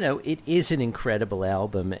 But, it is an incredible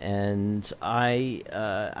album, and I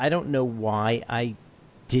don't know why I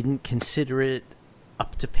didn't consider it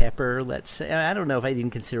up to Pepper, let's say. I don't know if I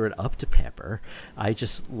didn't consider it up to Pepper. I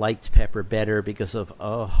just liked Pepper better because of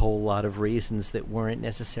a whole lot of reasons that weren't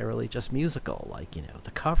necessarily just musical, like,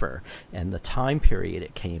 the cover and the time period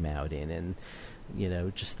it came out in, and,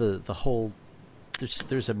 just the whole...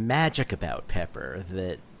 There's a magic about Pepper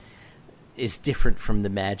that is different from the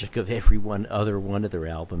magic of every one of their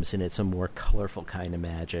albums, and it's a more colorful kind of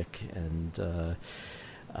magic, and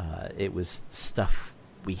it was stuff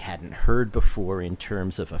we hadn't heard before in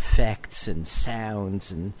terms of effects and sounds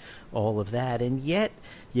and all of that, and yet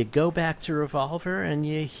you go back to Revolver and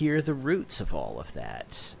you hear the roots of all of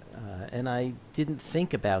that. And I didn't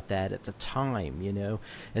think about that at the time,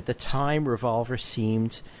 At the time, Revolver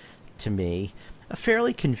seemed, to me, a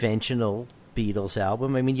fairly conventional Beatles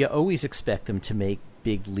album. You always expect them to make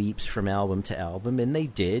big leaps from album to album, and they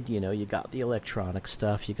did. You got the electronic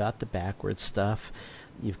stuff, you got the backwards stuff,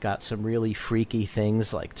 you've got some really freaky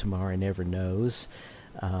things like Tomorrow Never Knows,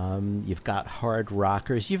 you've got hard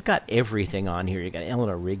rockers, you've got everything on here. You got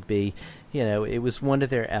Eleanor Rigby. It was one of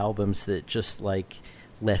their albums that just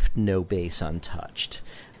left no base untouched.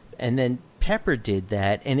 And then Pepper did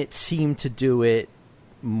that, and it seemed to do it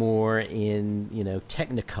more in,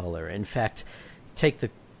 Technicolor. In fact, take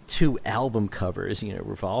the 2 album covers,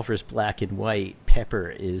 Revolver's black and white, Pepper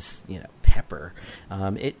is, Pepper.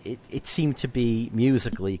 It seemed to be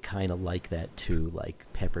musically kind of like that too, like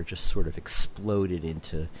Pepper just sort of exploded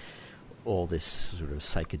into all this sort of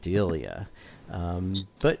psychedelia.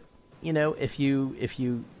 But, if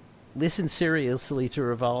you listen seriously to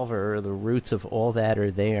Revolver, the roots of all that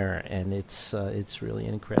are there, and it's really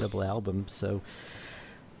an incredible album. So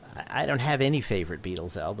I don't have any favorite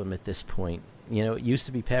Beatles album at this point. It used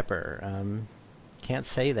to be Pepper. Can't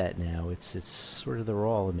say that now. It's sort of, they're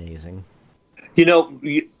all amazing.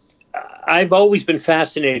 I've always been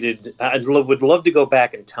fascinated. I would love to go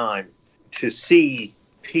back in time to see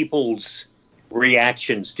people's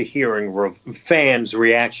reactions to hearing, fans'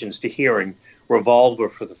 reactions to hearing Revolver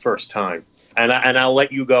for the first time. and I'll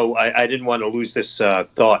let you go. I didn't want to lose this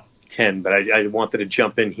thought, Ken, but I wanted to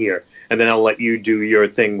jump in here, and then I'll let you do your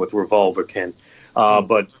thing with Revolver, Ken.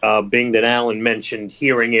 But being that Alan mentioned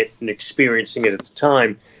hearing it and experiencing it at the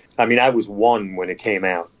time, I mean, I was 1 when it came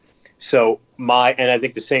out. So and I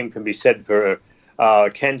think the same can be said for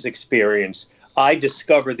Ken's experience. I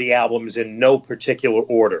discovered the albums in no particular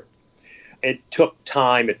order. It took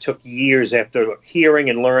time. It took years after hearing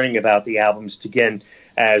and learning about the albums to, again,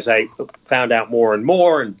 as I found out more and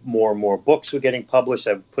more books were getting published,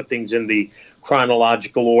 I would put things in the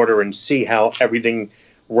chronological order and see how everything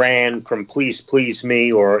ran from Please Please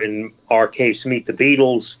Me, or in our case, Meet the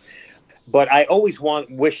Beatles. But I always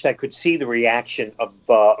wished I could see the reaction of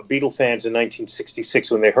Beatle fans in 1966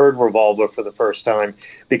 when they heard Revolver for the first time,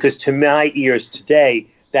 because to my ears today,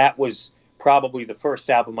 that was probably the first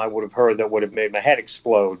album I would have heard that would have made my head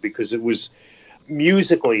explode, because it was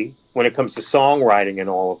musically, when it comes to songwriting and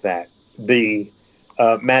all of that, the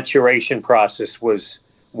maturation process was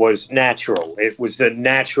natural. It was the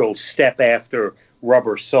natural step after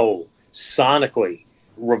Rubber Soul. Sonically,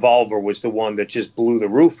 Revolver was the one that just blew the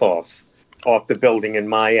roof off the building, in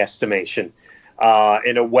my estimation,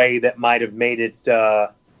 in a way that might have made it, I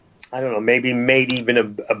don't know, maybe made even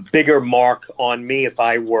a bigger mark on me if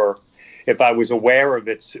I was aware of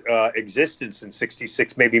its existence in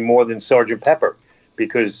 '66, maybe more than Sgt. Pepper,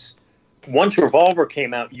 because once Revolver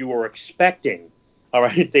came out, you were expecting, all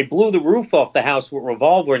right, they blew the roof off the house with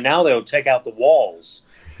Revolver, and now they'll take out the walls.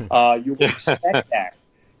 You would expect that.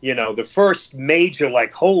 You know, the first major,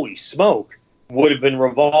 like, holy smoke, would have been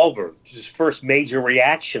Revolver. Just first major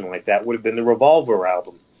reaction like that would have been the Revolver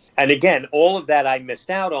album. And again, all of that I missed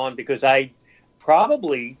out on because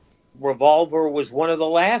Revolver was one of the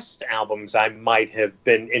last albums I might have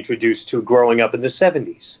been introduced to growing up in the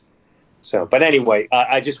 70s. So, but anyway,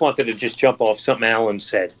 I just wanted to just jump off something Alan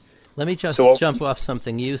said. Let me just jump off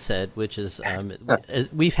something you said, which is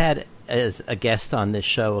we've had as a guest on this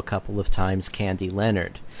show a couple of times Candy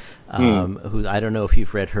Leonard, who, I don't know if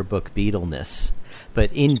you've read her book Beatleness,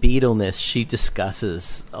 but in Beatleness she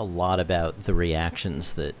discusses a lot about the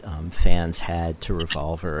reactions that fans had to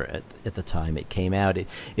Revolver at the time it came out.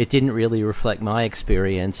 It didn't really reflect my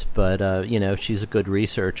experience, but she's a good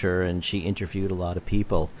researcher and she interviewed a lot of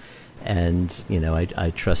people. And,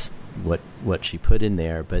 I trust what she put in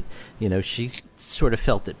there. But, she sort of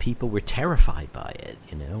felt that people were terrified by it,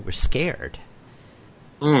 were scared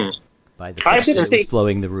by the fact that it was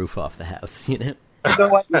blowing the roof off the house,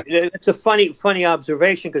 It's a funny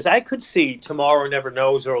observation, because I could see Tomorrow Never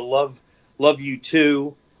Knows or Love You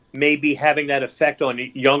Too maybe having that effect on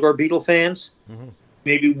younger Beatle fans. Mm-hmm.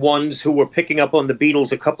 Maybe ones who were picking up on the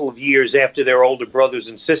Beatles a couple of years after their older brothers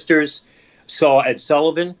and sisters saw Ed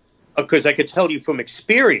Sullivan. Because I could tell you from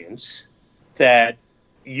experience that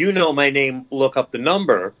My Name, Look Up the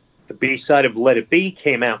Number, the B-side of Let It Be,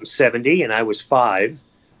 came out in 70, and I was 5.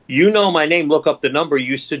 My Name, Look Up the Number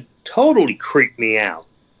used to totally creep me out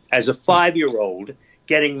as a 5-year-old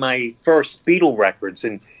getting my first Beatle records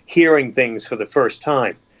and hearing things for the first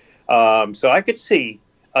time. So I could see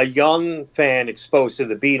a young fan exposed to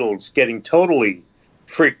the Beatles getting totally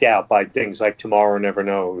freaked out by things like Tomorrow Never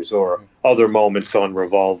Knows or other moments on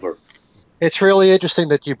Revolver. It's really interesting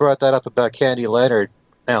that you brought that up about Candy Leonard,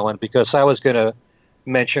 Alan, because I was going to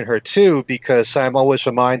mention her too, because I'm always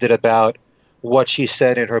reminded about what she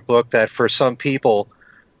said in her book, that for some people,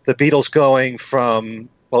 the Beatles going from,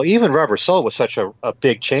 well, even Rubber Soul was such a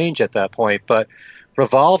big change at that point, but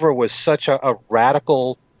Revolver was such a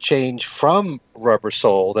radical change from Rubber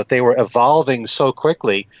Soul that they were evolving so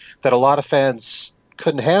quickly that a lot of fans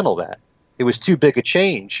couldn't handle that. It was too big a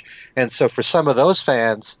change. And so for some of those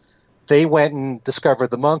fans, they went and discovered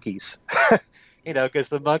the Monkees, because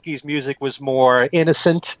the Monkees' music was more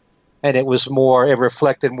innocent and it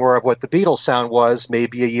reflected more of what the Beatles sound was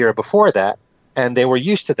maybe a year before that. And they were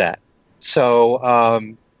used to that. So,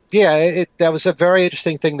 that was a very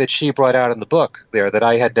interesting thing that she brought out in the book there that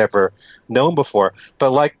I had never known before. But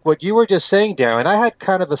like what you were just saying, Darren, I had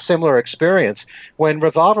kind of a similar experience. When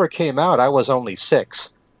Revolver came out, I was only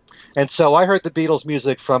 6. And so I heard the Beatles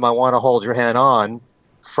music from I Want to Hold Your Hand On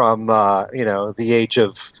from, the age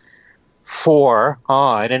of 4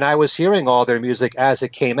 on. And I was hearing all their music as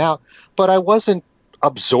it came out, but I wasn't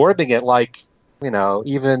absorbing it like,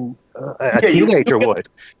 even a teenager would.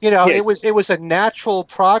 It was a natural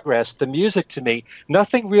progress, the music to me.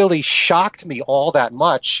 Nothing really shocked me all that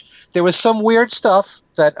much. There was some weird stuff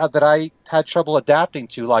that I had trouble adapting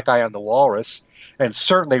to, like I Am the Walrus, and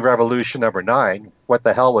certainly Revolution Number 9. What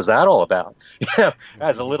the hell was that all about?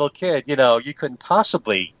 As a little kid, you couldn't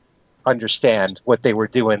possibly understand what they were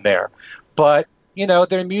doing there. But,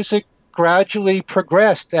 their music gradually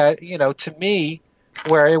progressed to me,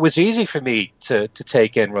 where it was easy for me to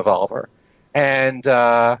take in Revolver. And,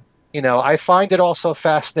 I find it also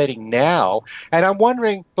fascinating now. And I'm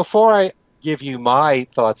wondering, before I give you my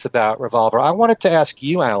thoughts about Revolver, I wanted to ask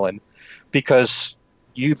you, Alan, because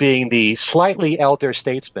you being the slightly elder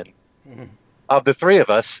statesman of the three of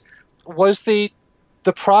us, was the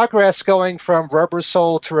progress going from Rubber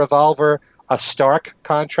Soul to Revolver a stark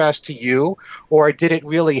contrast to you, or did it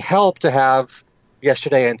really help to have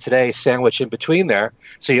Yesterday and Today sandwiched in between there?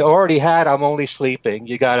 So you already had I'm Only Sleeping.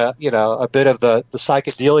 You got a bit of the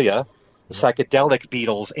psychedelia, the psychedelic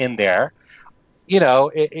Beatles in there.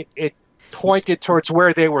 It pointed towards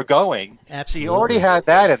where they were going. Absolutely. So you already had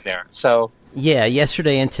that in there. So yeah,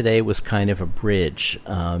 Yesterday and Today was kind of a bridge,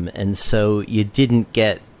 and so you didn't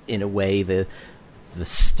get, in a way, the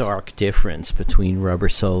stark difference between Rubber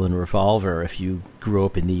Soul and Revolver. If you grew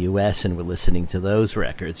up in the U.S. and were listening to those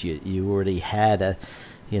records, you already had a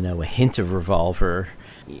hint of Revolver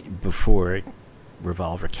before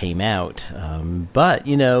Revolver came out. But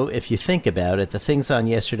if you think about it, the things on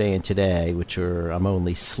Yesterday and Today, which are I'm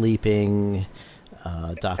Only Sleeping,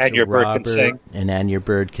 Dr. And Your Bird Can Sing, and Your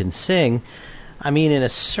Bird Can Sing, I mean, in a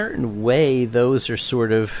certain way, those are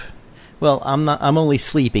sort of, well, I'm Only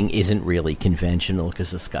Sleeping isn't really conventional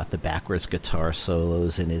because it's got the backwards guitar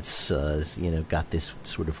solos and it's got this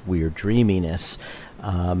sort of weird dreaminess,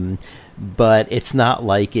 but it's not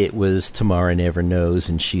like it was Tomorrow Never Knows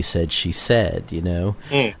and She Said,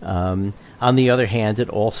 On the other hand, it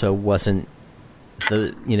also wasn't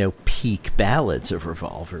the peak ballads of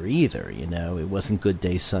Revolver either. It wasn't Good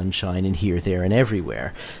Day Sunshine and Here, There, and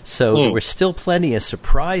Everywhere. So there were still plenty of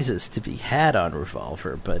surprises to be had on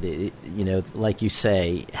Revolver, but it like you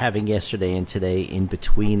say, having Yesterday and Today in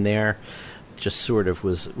between there just sort of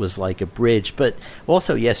was like a bridge. But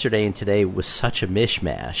also Yesterday and Today was such a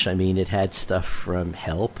mishmash. I mean, it had stuff from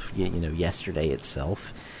Help, Yesterday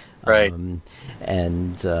itself, right,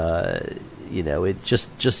 it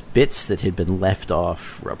just bits that had been left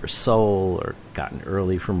off Rubber Soul or gotten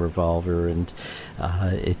early from Revolver, and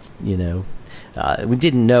we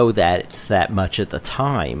didn't know that much at the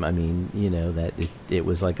time. I mean, that it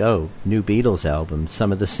was like, oh, new Beatles album,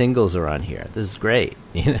 some of the singles are on here. This is great,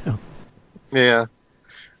 Yeah.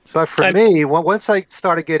 But for me, once I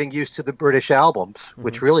started getting used to the British albums,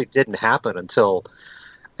 which really didn't happen until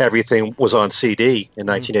everything was on CD in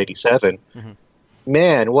 1987,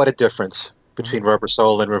 man, what a difference between Rubber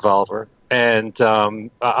Soul and Revolver. And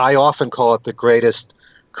I often call it the greatest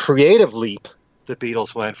creative leap the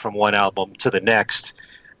Beatles went from one album to the next.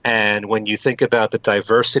 And when you think about the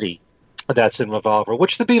diversity that's in Revolver,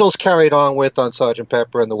 which the Beatles carried on with on Sgt.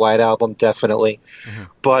 Pepper and the White Album, definitely.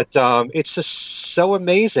 But it's just so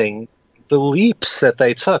amazing, the leaps that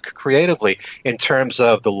they took creatively in terms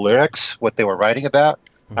of the lyrics, what they were writing about.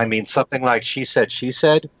 I mean, something like She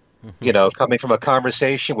Said, coming from a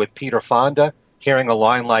conversation with Peter Fonda, hearing a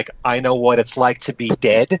line like, I know what it's like to be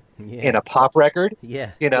dead in a pop record.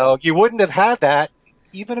 Yeah. You wouldn't have had that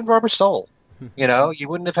even in Rubber Soul. You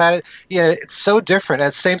wouldn't have had it. Yeah, it's so different.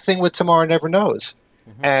 And same thing with Tomorrow Never Knows.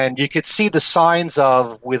 And you could see the signs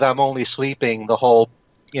of, with I'm Only Sleeping, the whole,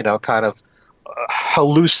 kind of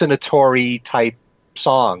hallucinatory type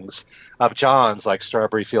songs of John's, like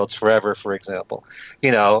Strawberry Fields Forever, for example.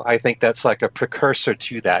 I think that's like a precursor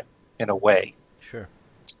to that in a way. Sure.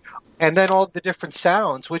 And then all the different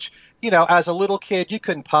sounds, which, as a little kid, you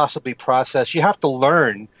couldn't possibly process. You have to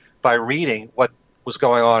learn by reading what was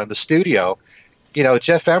going on in the studio.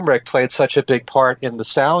 Jeff Emmerich played such a big part in the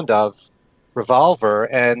sound of Revolver,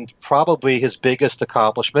 and probably his biggest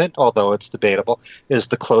accomplishment, although it's debatable, is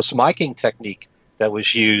the close miking technique that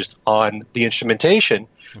was used on the instrumentation,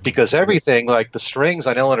 because everything, like the strings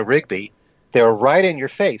on Eleanor Rigby, they were right in your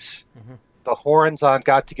face. The horns on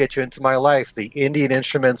Got to Get You Into My Life, the Indian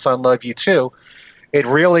instruments on Love You Too, it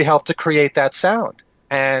really helped to create that sound.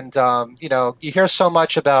 And, you hear so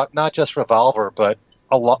much about not just Revolver, but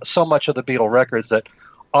so much of the Beatle records that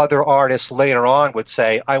other artists later on would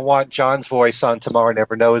say, I want John's voice on Tomorrow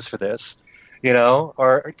Never Knows for this,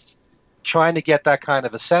 or trying to get that kind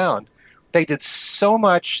of a sound. They did so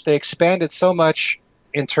much, they expanded so much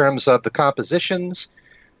in terms of the compositions,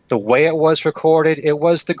 the way it was recorded. It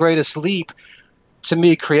was the greatest leap to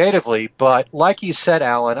me creatively. But like you said,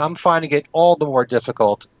 Alan, I'm finding it all the more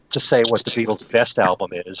difficult to say what the Beatles' best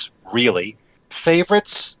album is, really.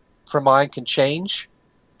 Favorites for mine can change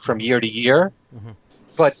from year to year.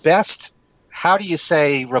 But best, how do you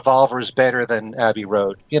say Revolver is better than Abbey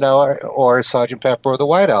Road, or Sgt. Pepper or the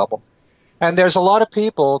White Album? And there's a lot of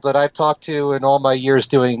people that I've talked to in all my years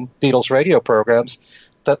doing Beatles radio programs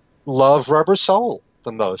that love Rubber Soul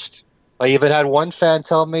the most. I even had one fan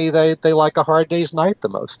tell me they like A Hard Day's Night the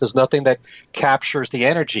most. There's nothing that captures the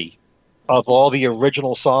energy of all the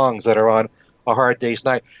original songs that are on A Hard Day's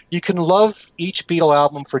Night. You can love each Beatle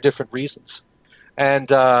album for different reasons. And,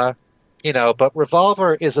 but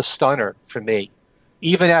Revolver is a stunner for me.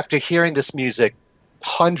 Even after hearing this music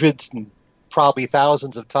hundreds and probably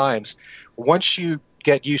thousands of times, once you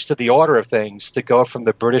get used to the order of things, to go from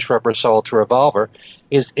the British Rubber Soul to Revolver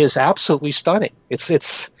is absolutely stunning.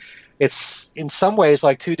 It's in some ways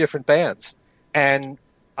like two different bands. And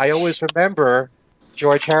I always remember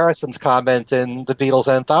George Harrison's comment in the Beatles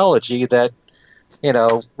anthology that,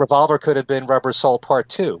 Revolver could have been Rubber Soul Part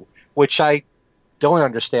 2, which I don't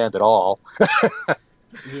understand at all.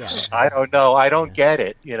 Yeah. I don't know. I don't get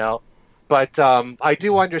it, But I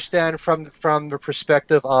do understand from the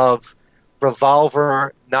perspective of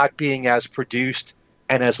Revolver not being as produced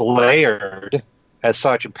and as layered as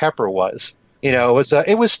Sgt. Pepper was.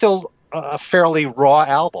 It was still a fairly raw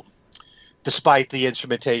album, despite the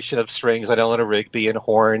instrumentation of strings on Eleanor Rigby and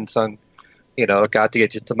horns on, Got to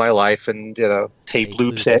Get You to My Life and, tape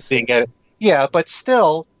loops being at it. Yeah, but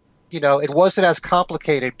still, it wasn't as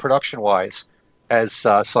complicated production-wise as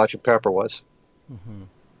Sgt. Pepper was. Mm-hmm.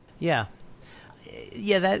 Yeah.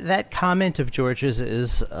 Yeah, that comment of George's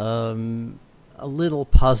is a little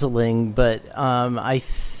puzzling, but I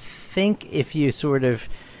think if you sort of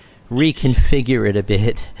reconfigure it a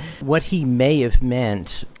bit, what he may have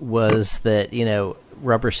meant was that,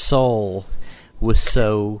 Rubber Soul was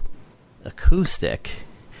so acoustic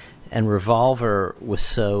and Revolver was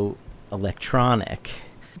so electronic.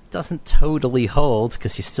 It doesn't totally hold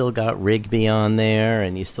because you still got Rigby on there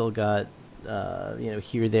and you still got,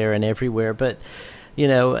 Here, There, and Everywhere, but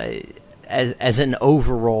as an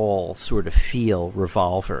overall sort of feel,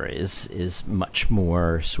 Revolver is much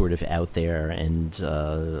more sort of out there and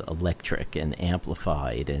electric and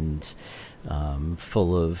amplified and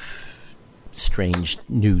full of strange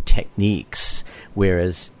new techniques,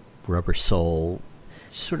 whereas Rubber Soul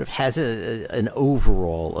sort of has an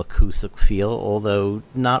overall acoustic feel, although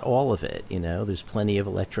not all of it. There's plenty of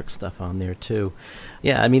electric stuff on there too.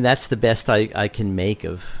 Yeah, I mean that's the best I can make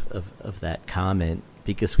of that comment,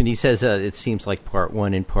 because when he says it seems like Part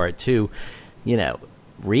 1 and Part 2,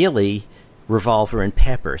 really Revolver and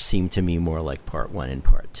Pepper seem to me more like Part 1 and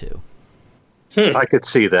Part 2. I could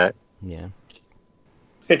see that. Yeah.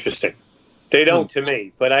 Interesting. They don't to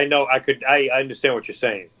me, but I know I understand what you're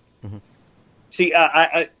saying. Mm-hmm. See,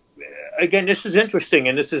 again, this is interesting,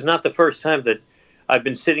 and this is not the first time that I've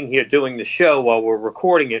been sitting here doing the show while we're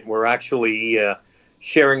recording it. We're actually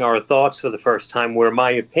sharing our thoughts for the first time, where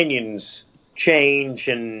my opinions change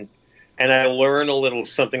and I learn a little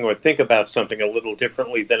something or think about something a little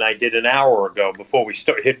differently than I did an hour ago before we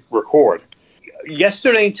hit record.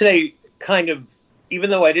 Yesterday and today, kind of, even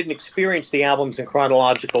though I didn't experience the albums in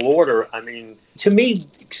chronological order, I mean, to me,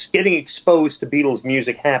 getting exposed to Beatles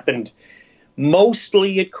music happened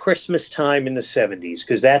mostly at Christmas time in the 70s,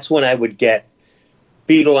 because that's when I would get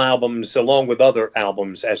Beatle albums along with other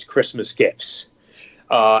albums as Christmas gifts.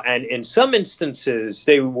 And in some instances,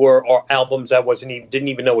 they were albums I didn't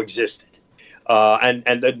even know existed. And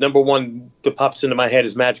the number one that pops into my head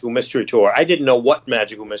is Magical Mystery Tour. I didn't know what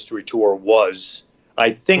Magical Mystery Tour was.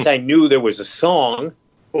 I think I knew there was a song.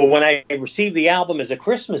 But when I received the album as a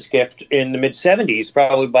Christmas gift in the mid-70s,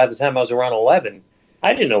 probably by the time I was around 11,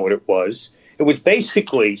 I didn't know what it was. It was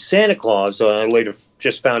basically Santa Claus. I later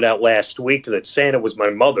just found out last week that Santa was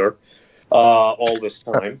my mother all this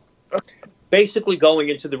time. Basically going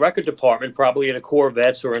into the record department, probably in a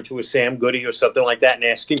Corvettes or into a Sam Goody or something like that, and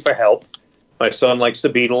asking for help. My son likes the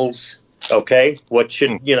Beatles. Okay, what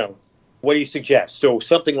do you suggest? Or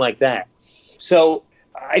something like that. So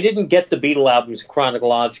I didn't get the Beatle albums in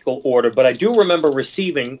chronological order, but I do remember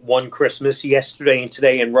receiving One Christmas, Yesterday and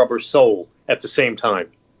Today, and Rubber Soul at the same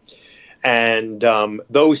time. And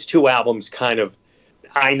those two albums kind of,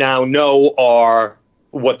 I now know are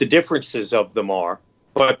what the differences of them are.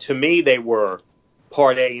 But to me, they were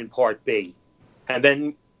Part A and Part B. And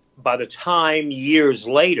then by the time, years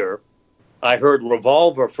later, I heard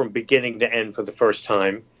Revolver from beginning to end for the first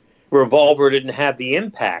time, Revolver didn't have the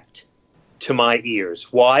impact to my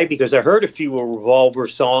ears. Why? Because I heard a few Revolver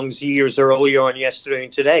songs years earlier on Yesterday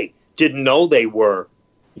and Today. Didn't know they were,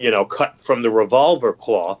 cut from the Revolver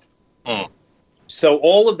cloth. So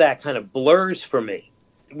all of that kind of blurs for me.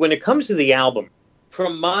 When it comes to the album,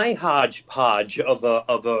 from my hodgepodge of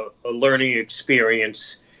a learning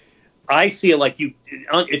experience, I feel like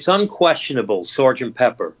it's unquestionable Sgt.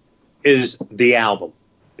 Pepper is the album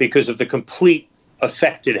because of the complete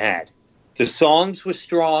effect it had. The songs were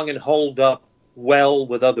strong and hold up well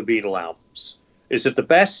with other Beatle albums. Is it the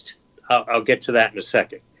best? I'll get to that in a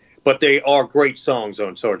second. But they are great songs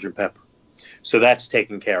on Sgt. Pepper. So that's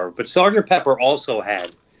taken care of. But Sgt. Pepper also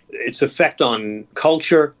had its effect on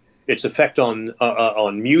culture, its effect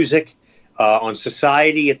on music, on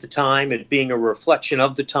society at the time, it being a reflection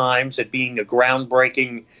of the times, it being a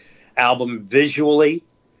groundbreaking album visually.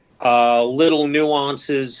 Little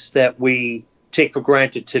nuances that we take for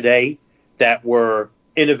granted today that were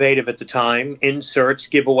innovative at the time. Inserts,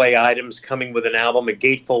 giveaway items coming with an album, a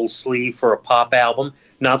gatefold sleeve for a pop album.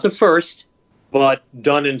 Not the first, but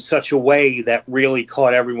done in such a way that really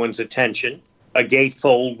caught everyone's attention. A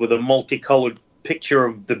gatefold with a multicolored picture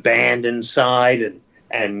of the band inside,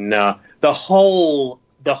 and the whole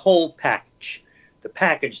package. The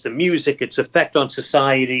package, the music, its effect on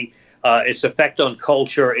society, its effect on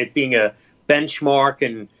culture, it being a benchmark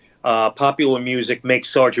in popular music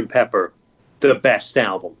makes Sgt. Pepper the best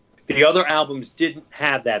album. The other albums didn't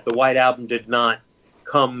have that. The White Album did not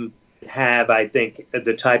have, I think,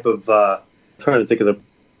 the type of, trying to think of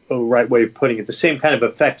the right way of putting it, the same kind of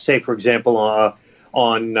effect, say, for example,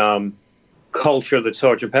 on culture that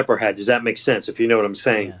Sgt. Pepper had. Does that make sense, if you know what I'm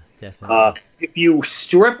saying? Yeah, definitely. If you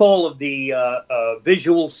strip all of the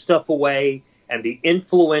visual stuff away and the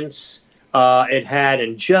influence it had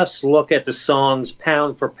and just look at the songs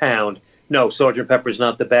pound for pound, no, Sgt. Pepper's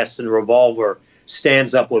not the best, and Revolver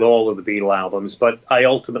stands up with all of the Beatle albums. But I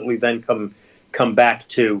ultimately then come back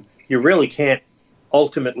to, you really can't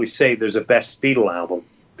ultimately say there's a best Beatle album,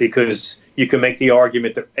 because you can make the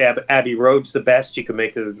argument that Abbey Road's the best. You can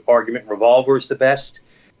make the argument Revolver's the best.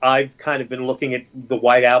 I've kind of been looking at the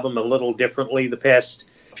White Album a little differently the past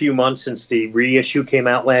few months since the reissue came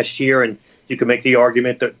out last year, and you can make the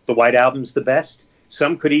argument that the White Album's the best.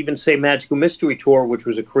 Some could even say Magical Mystery Tour, which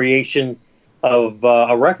was a creation of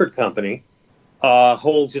a record company,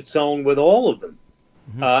 holds its own with all of them.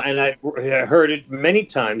 Mm-hmm. And I heard it many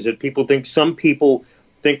times that some people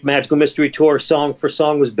think Magical Mystery Tour song for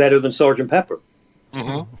song was better than Sgt. Pepper.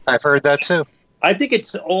 Mm-hmm. I've heard that too. I think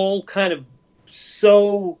it's all kind of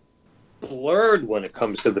so blurred when it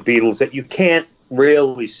comes to the Beatles that you can't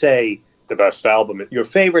really say the best album, your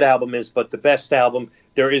favorite album is, but the best album,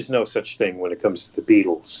 there is no such thing when it comes to the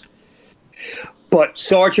Beatles. But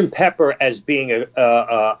Sgt. Pepper, as being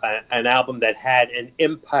an album that had an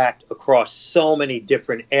impact across so many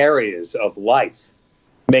different areas of life,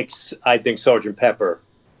 makes, I think, Sgt. Pepper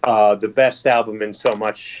the best album in so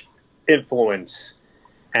much influence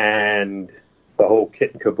and the whole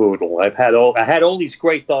kit and caboodle. I had all these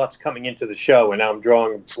great thoughts coming into the show, and now I'm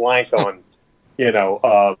drawing a blank on,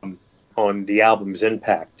 on the album's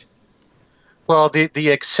impact. Well, the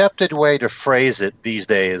accepted way to phrase it these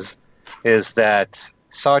days is that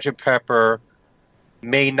Sgt. Pepper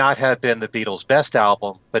may not have been the Beatles' best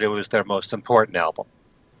album, but it was their most important album.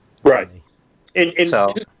 Right.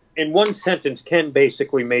 In one sentence, Ken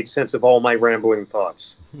basically made sense of all my rambling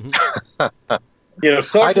thoughts.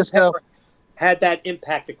 Sgt. Pepper had that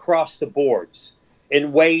impact across the boards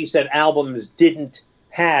in ways that albums didn't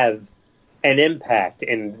have an impact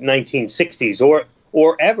in 1960s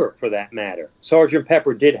or ever, for that matter. Sgt.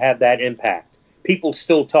 Pepper did have that impact. People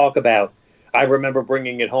still talk about, I remember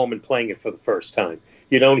bringing it home and playing it for the first time.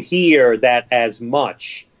 You don't hear that as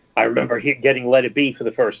much. I remember getting Let It Be for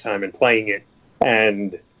the first time and playing it,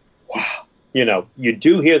 and wow, you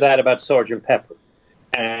do hear that about Sgt. Pepper.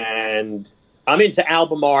 And I'm into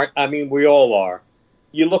album art. I mean, we all are.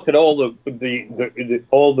 You look at all the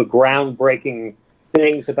all the groundbreaking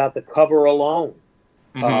things about the cover alone.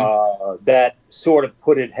 Mm-hmm. That sort of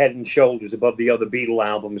put it head and shoulders above the other Beatle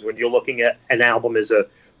albums when you're looking at an album as a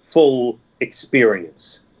full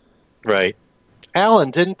experience. Right.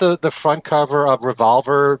 Alan, didn't the front cover of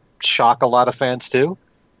Revolver shock a lot of fans too?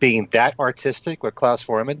 Being that artistic, what Klaus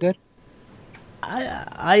Voormann did?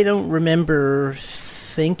 I don't remember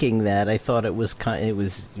thinking that. I thought it was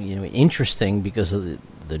interesting because of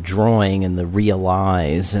the drawing and the real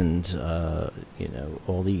eyes and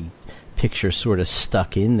all the pictures sort of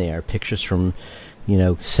stuck in there, pictures from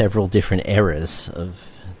several different eras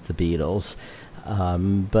of the Beatles,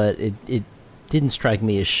 but it didn't strike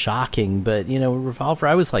me as shocking. But Revolver,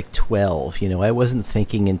 I was like 12. I wasn't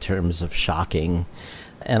thinking in terms of shocking,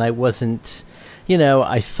 and I wasn't.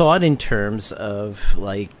 I thought in terms of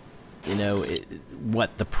like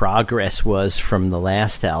what the progress was from the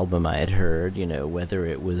last album I had heard. Whether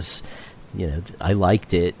it was I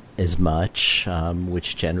liked it as much,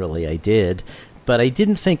 which generally I did, but I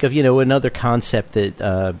didn't think of another concept that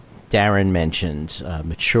Darren mentioned,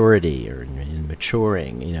 maturity or in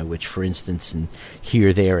maturing, which, for instance, in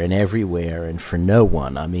Here, There, and Everywhere, and For No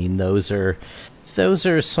One. I mean, those are those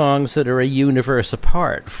are songs that are a universe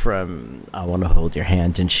apart from I Want to Hold Your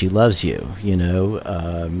Hand and She Loves You, you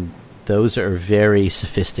know. Those are very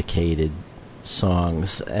sophisticated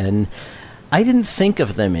songs, and I didn't think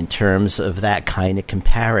of them in terms of that kind of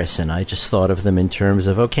comparison. I just thought of them in terms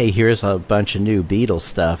of, okay, here's a bunch of new Beatles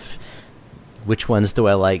stuff. Which ones do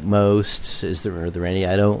I like most? Are there any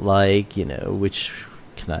I don't like? You know, which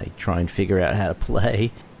can I try and figure out how to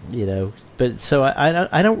play? You know, but so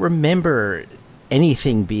I don't remember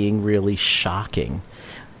anything being really shocking.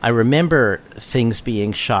 I remember things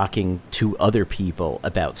being shocking to other people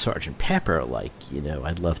about Sgt. Pepper, like, you know,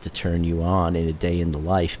 I'd Love to Turn You On in A Day in the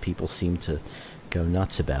Life. People seem to go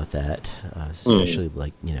nuts about that, especially,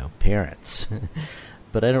 like, you know, parents.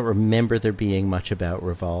 But I don't remember there being much about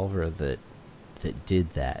Revolver that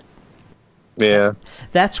did that. Yeah.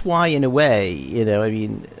 That's why, in a way, you know, I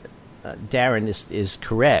mean, Darren is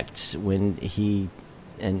correct when he...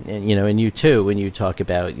 And you know, and you too, when you talk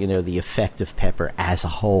about, you know, the effect of Pepper as a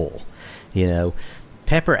whole. You know,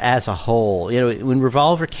 Pepper as a whole, you know, when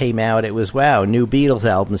Revolver came out, it was, wow, new Beatles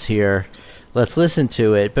albums here, let's listen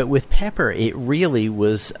to it. But with Pepper, it really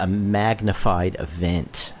was a magnified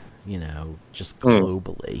event, you know, just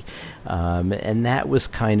globally. And that was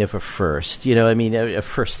kind of a first, you know, I mean, a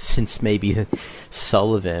first since maybe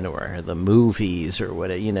Sullivan or the movies or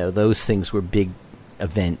whatever, you know, those things were big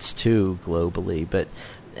events too globally, but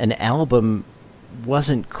an album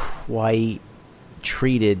wasn't quite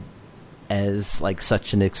treated as like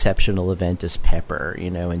such an exceptional event as Pepper, you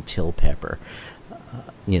know, until Pepper.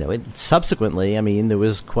 You know, subsequently, I mean, there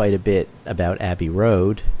was quite a bit about Abbey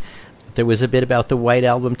Road. There was a bit about the White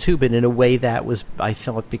Album too, but in a way that was, I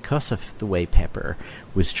felt, because of the way Pepper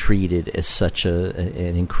was treated as such an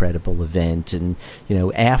incredible event. And, you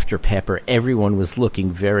know, after Pepper, everyone was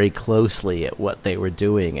looking very closely at what they were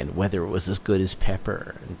doing and whether it was as good as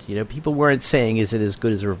Pepper. And, you know, people weren't saying, is it as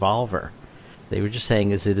good as Revolver? They were just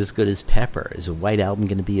saying, is it as good as Pepper? Is a White Album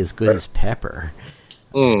going to be as good as Pepper?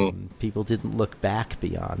 People didn't look back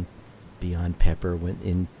beyond Pepper when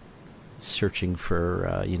in searching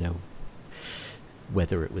for, you know,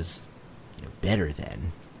 whether it was, you know, better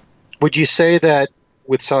than. Would you say that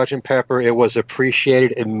with Sgt. Pepper it was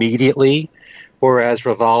appreciated immediately, whereas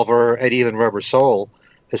Revolver and even Rubber Soul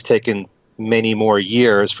has taken many more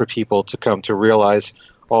years for people to come to realize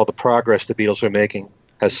all the progress the Beatles were making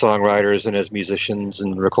as songwriters and as musicians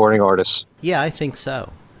and recording artists? Yeah, I think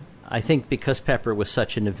so. I think because Pepper was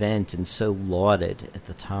such an event and so lauded at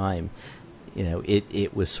the time, you know,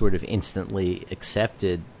 it was sort of instantly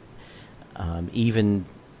accepted. Even,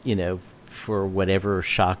 you know, for whatever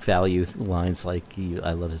shock value lines like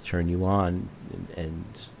I Love to Turn You On and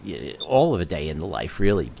all of A Day in the Life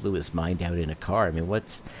really blew his mind out in a car. I mean,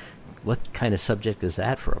 what kind of subject is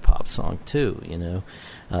that for a pop song too, you know?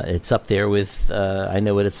 It's up there with I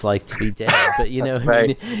Know What It's Like to Be Dead, but, you know,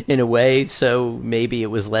 right. I mean, in a way, so maybe it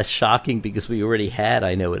was less shocking because we already had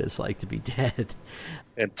I Know What It's Like to Be Dead.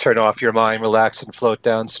 And turn off your mind, relax, and float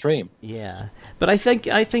downstream. Yeah, but I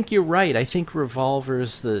think you're right. I think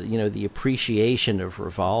Revolver's the appreciation of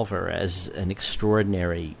Revolver as an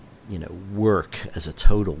extraordinary, you know, work, as a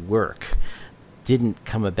total work, didn't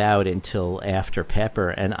come about until after Pepper,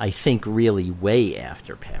 and I think really way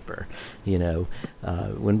after Pepper. You know,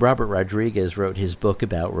 when Robert Rodriguez wrote his book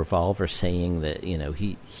about Revolver, saying that, you know,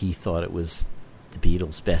 he thought it was the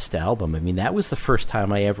Beatles' best album. I mean, that was the first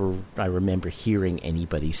time I remember hearing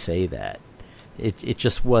anybody say that. It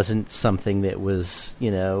just wasn't something that was,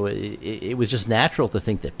 you know, it was just natural to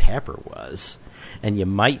think that Pepper was. And you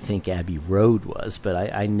might think Abbey Road was, but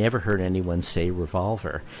I never heard anyone say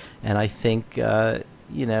Revolver. And I think,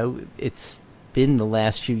 you know, it's been the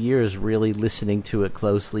last few years really listening to it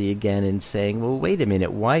closely again and saying, well, wait a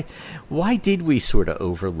minute, why did we sort of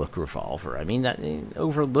overlook Revolver? I mean,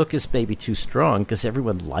 overlook is maybe too strong because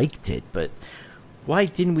everyone liked it, but why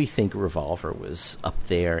didn't we think Revolver was up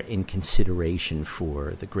there in consideration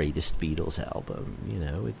for the greatest Beatles album? You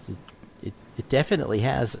know, it definitely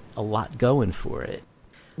has a lot going for it.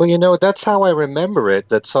 Well, you know, that's how I remember it,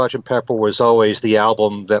 that Sgt. Pepper was always the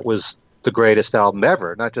album that was the greatest album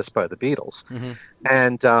ever, not just by the Beatles. Mm-hmm.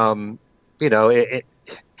 And, you know,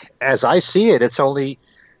 as I see it, it's only,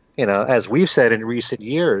 you know, as we've said in recent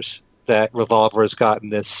years, that Revolver has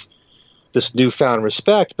gotten this newfound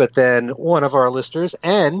respect. But then one of our listeners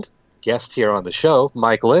and guest here on the show,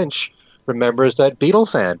 Mike Lynch, remembers that Beatle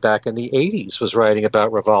fan back in the 80s was writing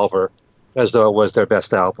about Revolver as though it was their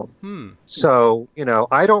best album. So, you know,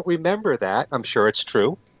 I don't remember that. I'm sure it's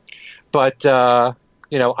true. But,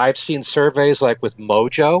 you know, I've seen surveys like with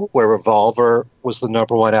Mojo, where Revolver was the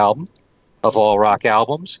 #1 album of all rock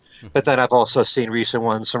albums. But then I've also seen recent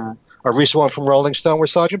ones from a recent one from Rolling Stone where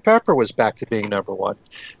Sgt. Pepper was back to being number one.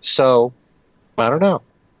 So, I don't know.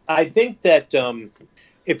 I think that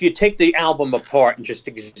if you take the album apart and just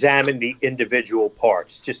examine the individual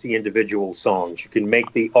parts, just the individual songs, you can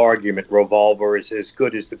make the argument Revolver is as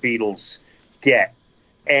good as the Beatles get.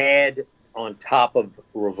 Add on top of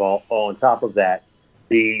that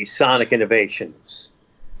the sonic innovations.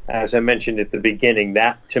 As I mentioned at the beginning,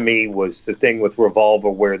 that to me was the thing with Revolver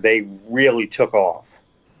where they really took off.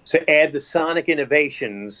 So add the sonic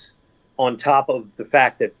innovations on top of the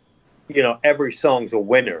fact that, you know, every song's a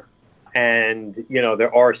winner. And, you know,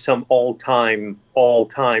 there are some all-time,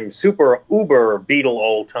 super uber Beatle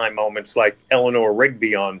all-time moments like Eleanor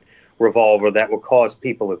Rigby on Revolver that would cause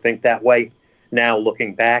people to think that way. Now,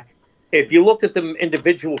 looking back, if you looked at them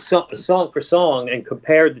individual song for song and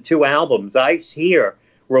compared the two albums, I hear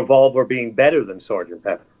Revolver being better than Sgt.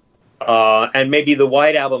 Pepper. And maybe the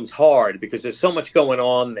White Album's hard because there's so much going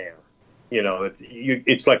on there. You know,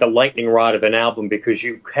 it's like a lightning rod of an album because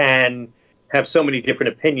you can have so many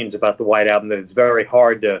different opinions about the White Album that it's very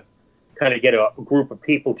hard to kind of get a group of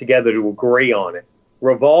people together to agree on it.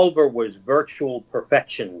 Revolver was virtual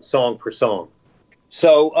perfection, song for song.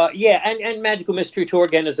 So, and Magical Mystery Tour,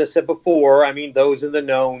 again, as I said before, I mean, those in the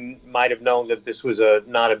know might have known that this was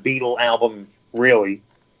not a Beatle album, really.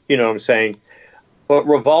 You know what I'm saying? But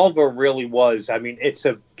Revolver really was, I mean, it's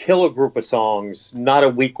a killer group of songs, not a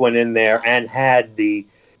weak one in there, and had the,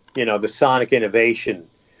 you know, the sonic innovation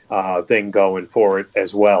thing going for it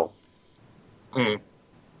as well. Yeah,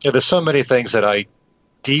 there's so many things that I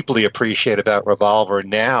deeply appreciate about Revolver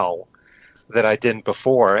now that I didn't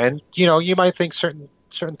before. And, you know, you might think certain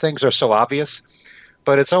things are so obvious,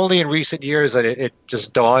 but it's only in recent years that it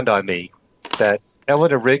just dawned on me that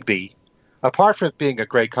Eleanor Rigby, apart from being a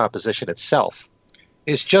great composition itself,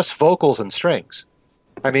 is just vocals and strings.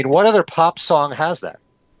 I mean, what other pop song has that?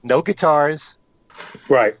 No guitars.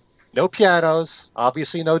 Right. No pianos,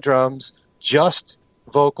 obviously no drums, just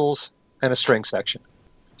vocals and a string section.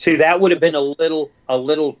 See, that would have been a little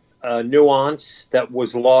nuance that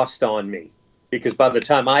was lost on me. Because by the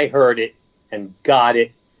time I heard it and got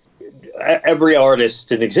it, every artist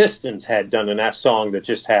in existence had done a song that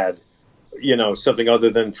just had, you know, something other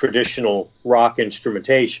than traditional rock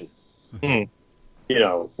instrumentation. Mm-hmm. You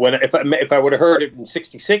know, if I would have heard it in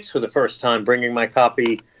 '66 for the first time, bringing my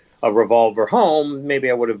copy of Revolver home, maybe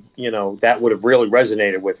I would have, you know, that would have really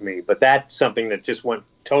resonated with me. But that's something that just went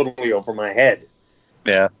totally over my head.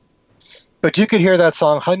 Yeah. But you could hear that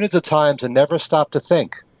song hundreds of times and never stop to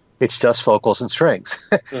think. It's just vocals and strings.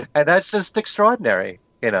 And that's just extraordinary,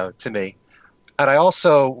 you know, to me. And I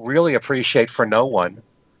also really appreciate For No One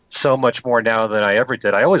so much more now than I ever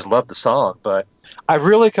did. I always loved the song, but I've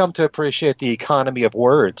really come to appreciate the economy of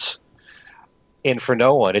words in For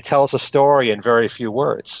No One. It tells a story in very few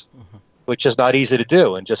words, which is not easy to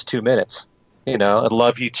do in just 2 minutes. You know, and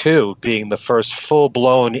Love You Too being the first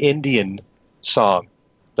full-blown Indian song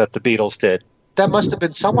that the Beatles did. That must have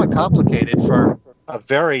been somewhat complicated for a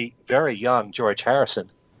very, very young George Harrison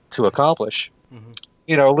to accomplish. Mm-hmm.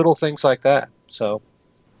 You know, little things like that. So,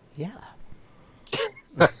 yeah.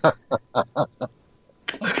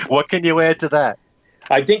 What can you add to that?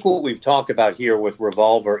 I think what we've talked about here with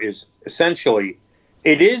Revolver is essentially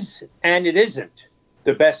it is and it isn't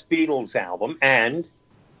the best Beatles album, and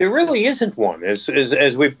there really isn't one, as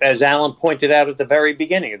Alan pointed out at the very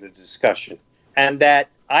beginning of the discussion, and that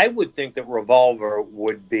I would think that Revolver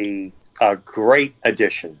would be a great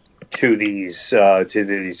addition to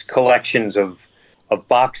these collections of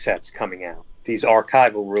box sets coming out, these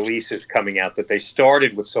archival releases coming out that they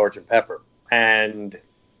started with Sgt. Pepper. And,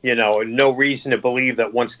 you know, no reason to believe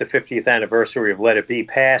that once the 50th anniversary of Let It Be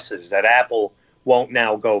passes, that Apple won't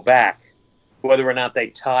now go back. Whether or not they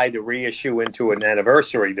tie the reissue into an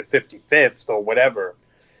anniversary, the 55th or whatever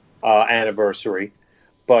anniversary.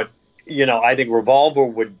 But, you know, I think Revolver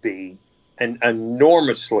would be an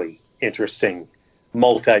enormously interesting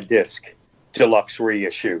multi-disc deluxe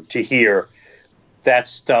reissue to hear that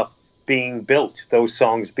stuff being built, those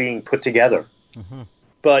songs being put together. Mm-hmm.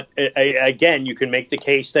 But again, you can make the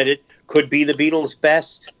case that it could be the Beatles'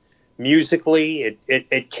 best musically.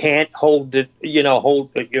 It can't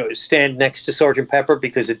stand next to Sgt. Pepper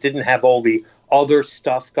because it didn't have all the other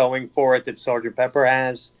stuff going for it that Sgt. Pepper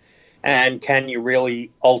has. And can you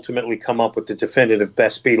really ultimately come up with the definitive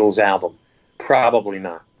best Beatles album? Probably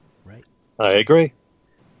not. Right. I agree.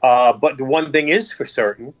 But the one thing is for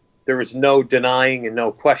certain, there is no denying and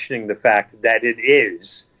no questioning the fact that it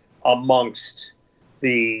is amongst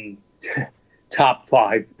the top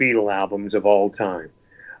 5 Beatle albums of all time.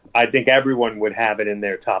 I think everyone would have it in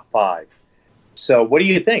their top 5. So what do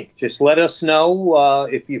you think? Just let us know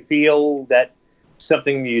if you feel that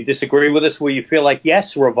something you disagree with us, where you feel like,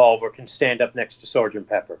 yes, Revolver can stand up next to Sgt.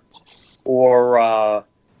 Pepper. Or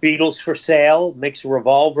Beatles for Sale makes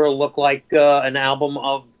Revolver look like an album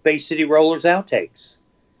of Bay City Rollers outtakes.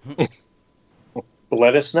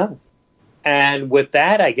 Let us know. And with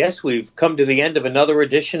that, I guess we've come to the end of another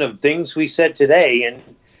edition of Things We Said Today. And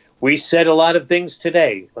we said a lot of things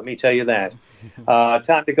today, let me tell you that.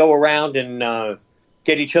 Time to go around and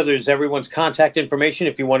get everyone's contact information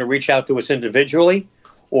if you want to reach out to us individually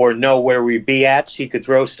or know where we be at so you could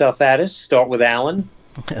throw stuff at us. Start with Alan.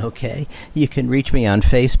 Okay. You can reach me on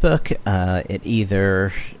Facebook at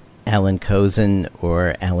either Alan Kozin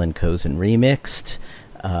or Alan Kozin Remixed.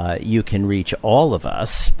 You can reach all of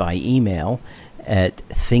us by email at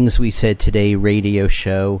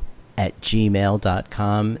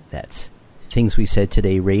thingswesaidtodayradioshow@gmail.com. That's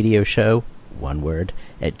thingswesaidtodayradioshow, one word,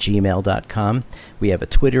 @gmail.com. We have a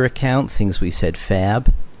Twitter account, Things We Said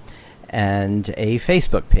Fab, and a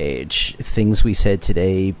Facebook page, Things We Said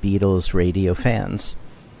Today Beatles Radio Fans.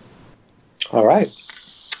 All right.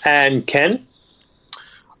 And Ken?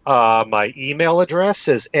 My email address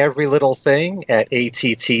is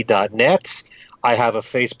everylittlething@att.net. I have a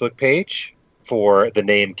Facebook page for the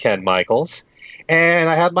name Ken Michaels. And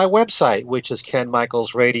I have my website, which is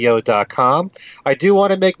kenmichaelsradio.com. I do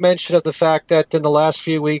want to make mention of the fact that in the last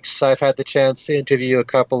few weeks, I've had the chance to interview a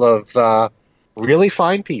couple of really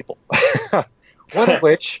fine people. One of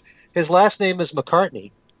which, his last name is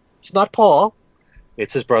McCartney. It's not Paul.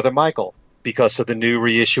 It's his brother Michael, because of the new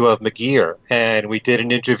reissue of McGear. And we did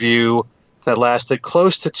an interview that lasted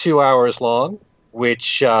close to 2 hours long,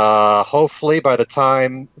 which hopefully by the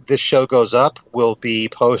time this show goes up will be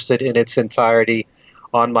posted in its entirety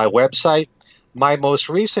on my website. My most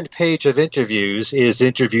recent page of interviews is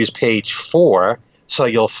interviews page 4, so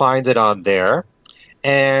you'll find it on there.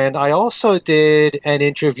 And I also did an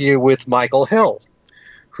interview with Michael Hill,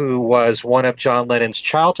 who was one of John Lennon's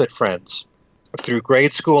childhood friends through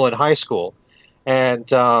grade school and high school.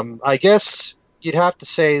 And I guess you'd have to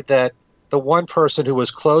say that the one person who was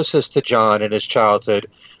closest to John in his childhood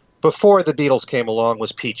before the Beatles came along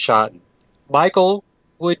was Pete Shotton. Michael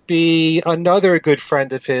would be another good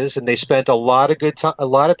friend of his, and they spent a lot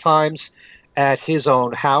of times at his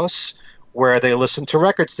own house where they listened to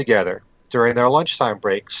records together during their lunchtime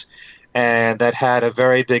breaks. And that had a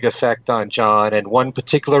very big effect on John. And one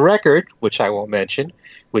particular record, which I won't mention,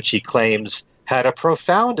 which he claims had a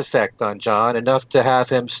profound effect on John, enough to have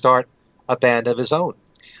him start a band of his own.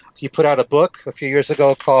 He put out a book a few years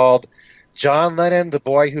ago called John Lennon, the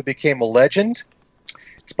Boy Who Became a Legend.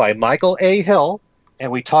 It's by Michael A. Hill,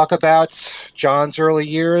 and we talk about John's early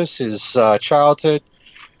years, his childhood,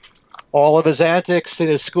 all of his antics in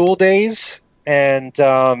his school days, and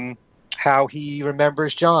how he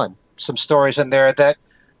remembers John. Some stories in there that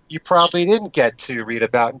you probably didn't get to read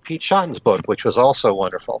about in Pete Shotton's book, which was also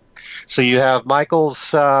wonderful. So you have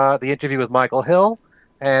the interview with Michael Hill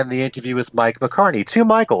and the interview with Mike McCartney. 2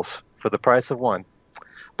 Michaels for the price of one.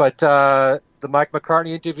 But the Mike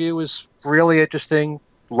McCartney interview was really interesting.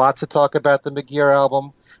 Lots to talk about the McGear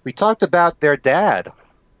album. We talked about their dad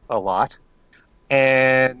a lot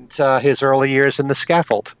and his early years in the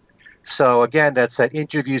Scaffold. So again, that's at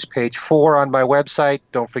interviews page 4 on my website.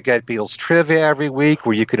 Don't forget Beatles Trivia every week,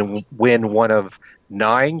 where you can win one of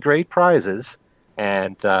 9 great prizes.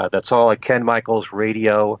 And that's all at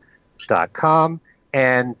kenmichaelsradio.com.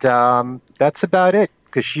 And that's about it,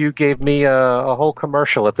 because you gave me a whole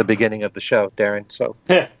commercial at the beginning of the show, Darren. So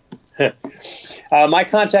my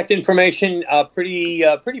contact information, pretty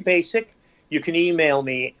basic. You can email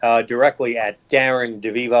me directly at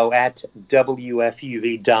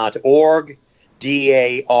darrendevivo@wfuv.org,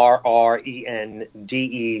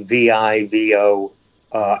 DARRENDEVIVO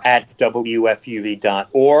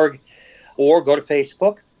 @wfuv.org, or go to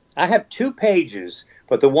Facebook. I have 2 pages,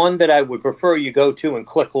 but the one that I would prefer you go to and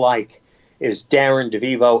click like is Darren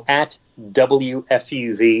DeVivo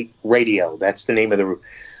 @WFUV Radio. That's the name of the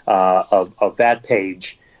of that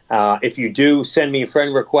page. If you do send me a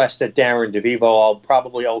friend request at Darren DeVivo, I'll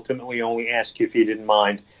probably ultimately only ask you, if you didn't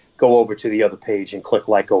mind, go over to the other page and click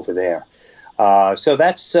like over there. So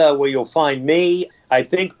that's where you'll find me. I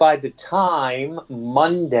think by the time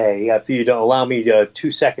Monday, if you don't allow me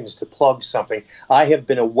 2 seconds to plug something, I have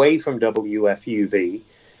been away from WFUV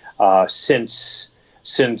since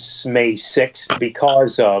May 6th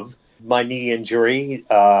because of my knee injury.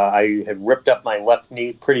 I had ripped up my left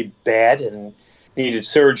knee pretty bad and needed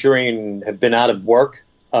surgery, and have been out of work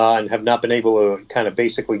and have not been able to kind of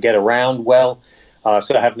basically get around well.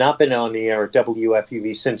 So I have not been on the air at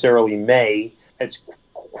WFUV since early May. It's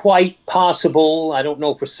quite possible. I don't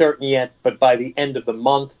know for certain yet, but by the end of the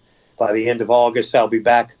month, by the end of August, I'll be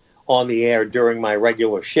back on the air during my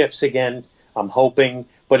regular shifts again. I'm hoping.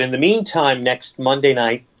 But in the meantime, next Monday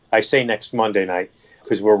night, I say next Monday night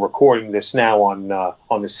because we're recording this now on the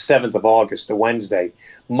 7th of August, a Wednesday.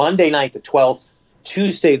 Monday night, the 12th,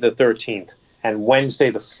 Tuesday, the 13th, and Wednesday,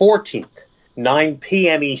 the 14th, 9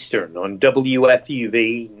 p.m. Eastern on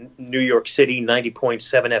WFUV, New York City,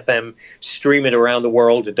 90.7 FM. Stream it around the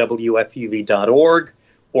world at WFUV.org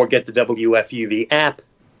or get the WFUV app.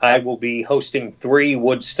 I will be hosting 3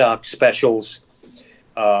 Woodstock specials,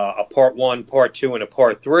 a part 1, part 2, and a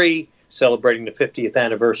part 3, celebrating the 50th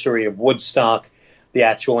anniversary of Woodstock. The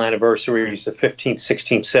actual anniversary is the 15th,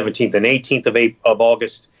 16th, 17th, and 18th of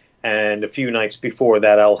August. And a few nights before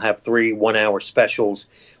that, I'll have 3 one-hour specials.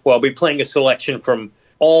 Well, I'll be playing a selection from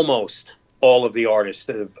almost all of the artists,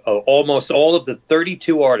 almost all of the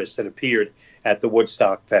 32 artists that appeared at the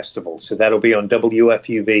Woodstock Festival. So that'll be on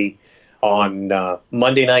WFUV on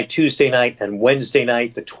Monday night, Tuesday night, and Wednesday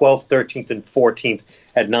night, the 12th, 13th, and 14th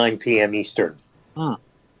at 9 p.m. Eastern.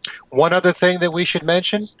 One other thing that we should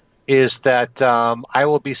mention is that I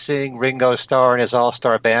will be seeing Ringo Starr and his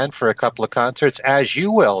all-star band for a couple of concerts, as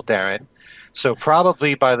you will, Darren. So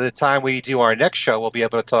probably by the time we do our next show, we'll be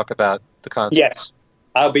able to talk about the concerts. Yes.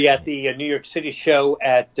 I'll be at the New York City show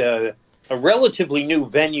at a relatively new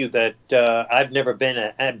venue that I've never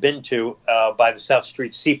been to by the South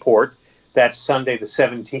Street Seaport. That's Sunday the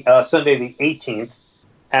 18th.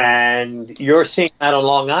 And you're seeing that on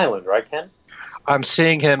Long Island, right, Ken? I'm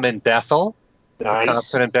seeing him in Bethel. Nice. A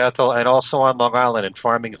concert in Bethel, and also on Long Island in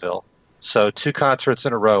Farmingville. So 2 concerts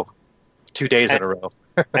in a row, 2 days in a row.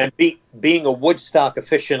 And being a Woodstock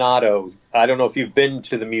aficionado, I don't know if you've been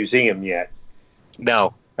to the museum yet.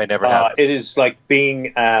 No, I never have. It is like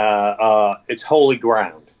being, it's holy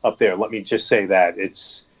ground up there. Let me just say that.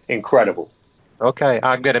 It's incredible. Okay,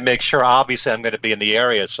 I'm going to make sure, obviously I'm going to be in the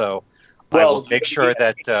area, so I will make sure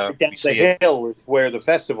that we see the hill is where the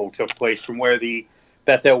festival took place, from where the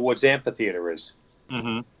Bethel Woods Amphitheater is.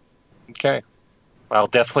 Mm-hmm. Okay. I'll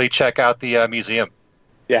definitely check out the museum.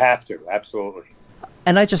 You have to, absolutely.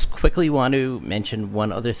 And I just quickly want to mention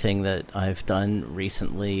one other thing that I've done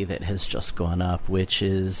recently that has just gone up, which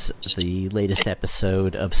is the latest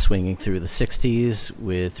episode of Swinging Through the 60s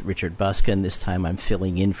with Richard Buskin. This time I'm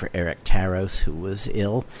filling in for Eric Taros, who was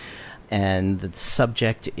ill. And the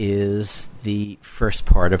subject is the first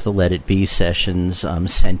part of the Let It Be sessions,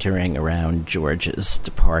 centering around George's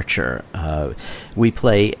departure. We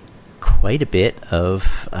play quite a bit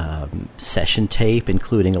of session tape,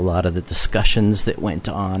 including a lot of the discussions that went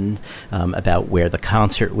on about where the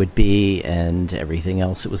concert would be and everything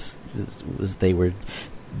else. It was they were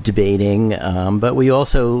debating, but we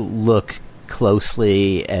also look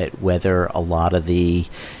closely at whether a lot of the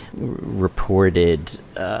reported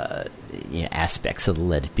aspects of the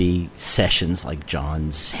Let It Be sessions, like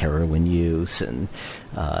John's heroin use and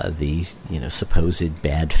the supposed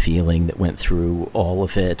bad feeling that went through all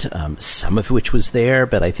of it, some of which was there,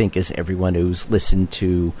 but I think as everyone who's listened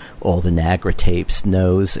to all the Nagra tapes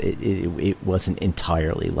knows, it wasn't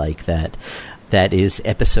entirely like that. That is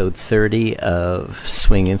episode 30 of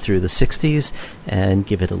Swinging Through the 60s, and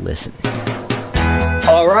give it a listen.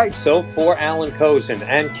 All right, so for Alan Kozin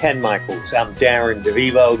and Ken Michaels, I'm Darren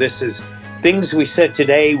DeVivo. This is Things We Said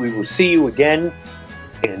Today. We will see you again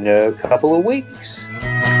in a couple of weeks.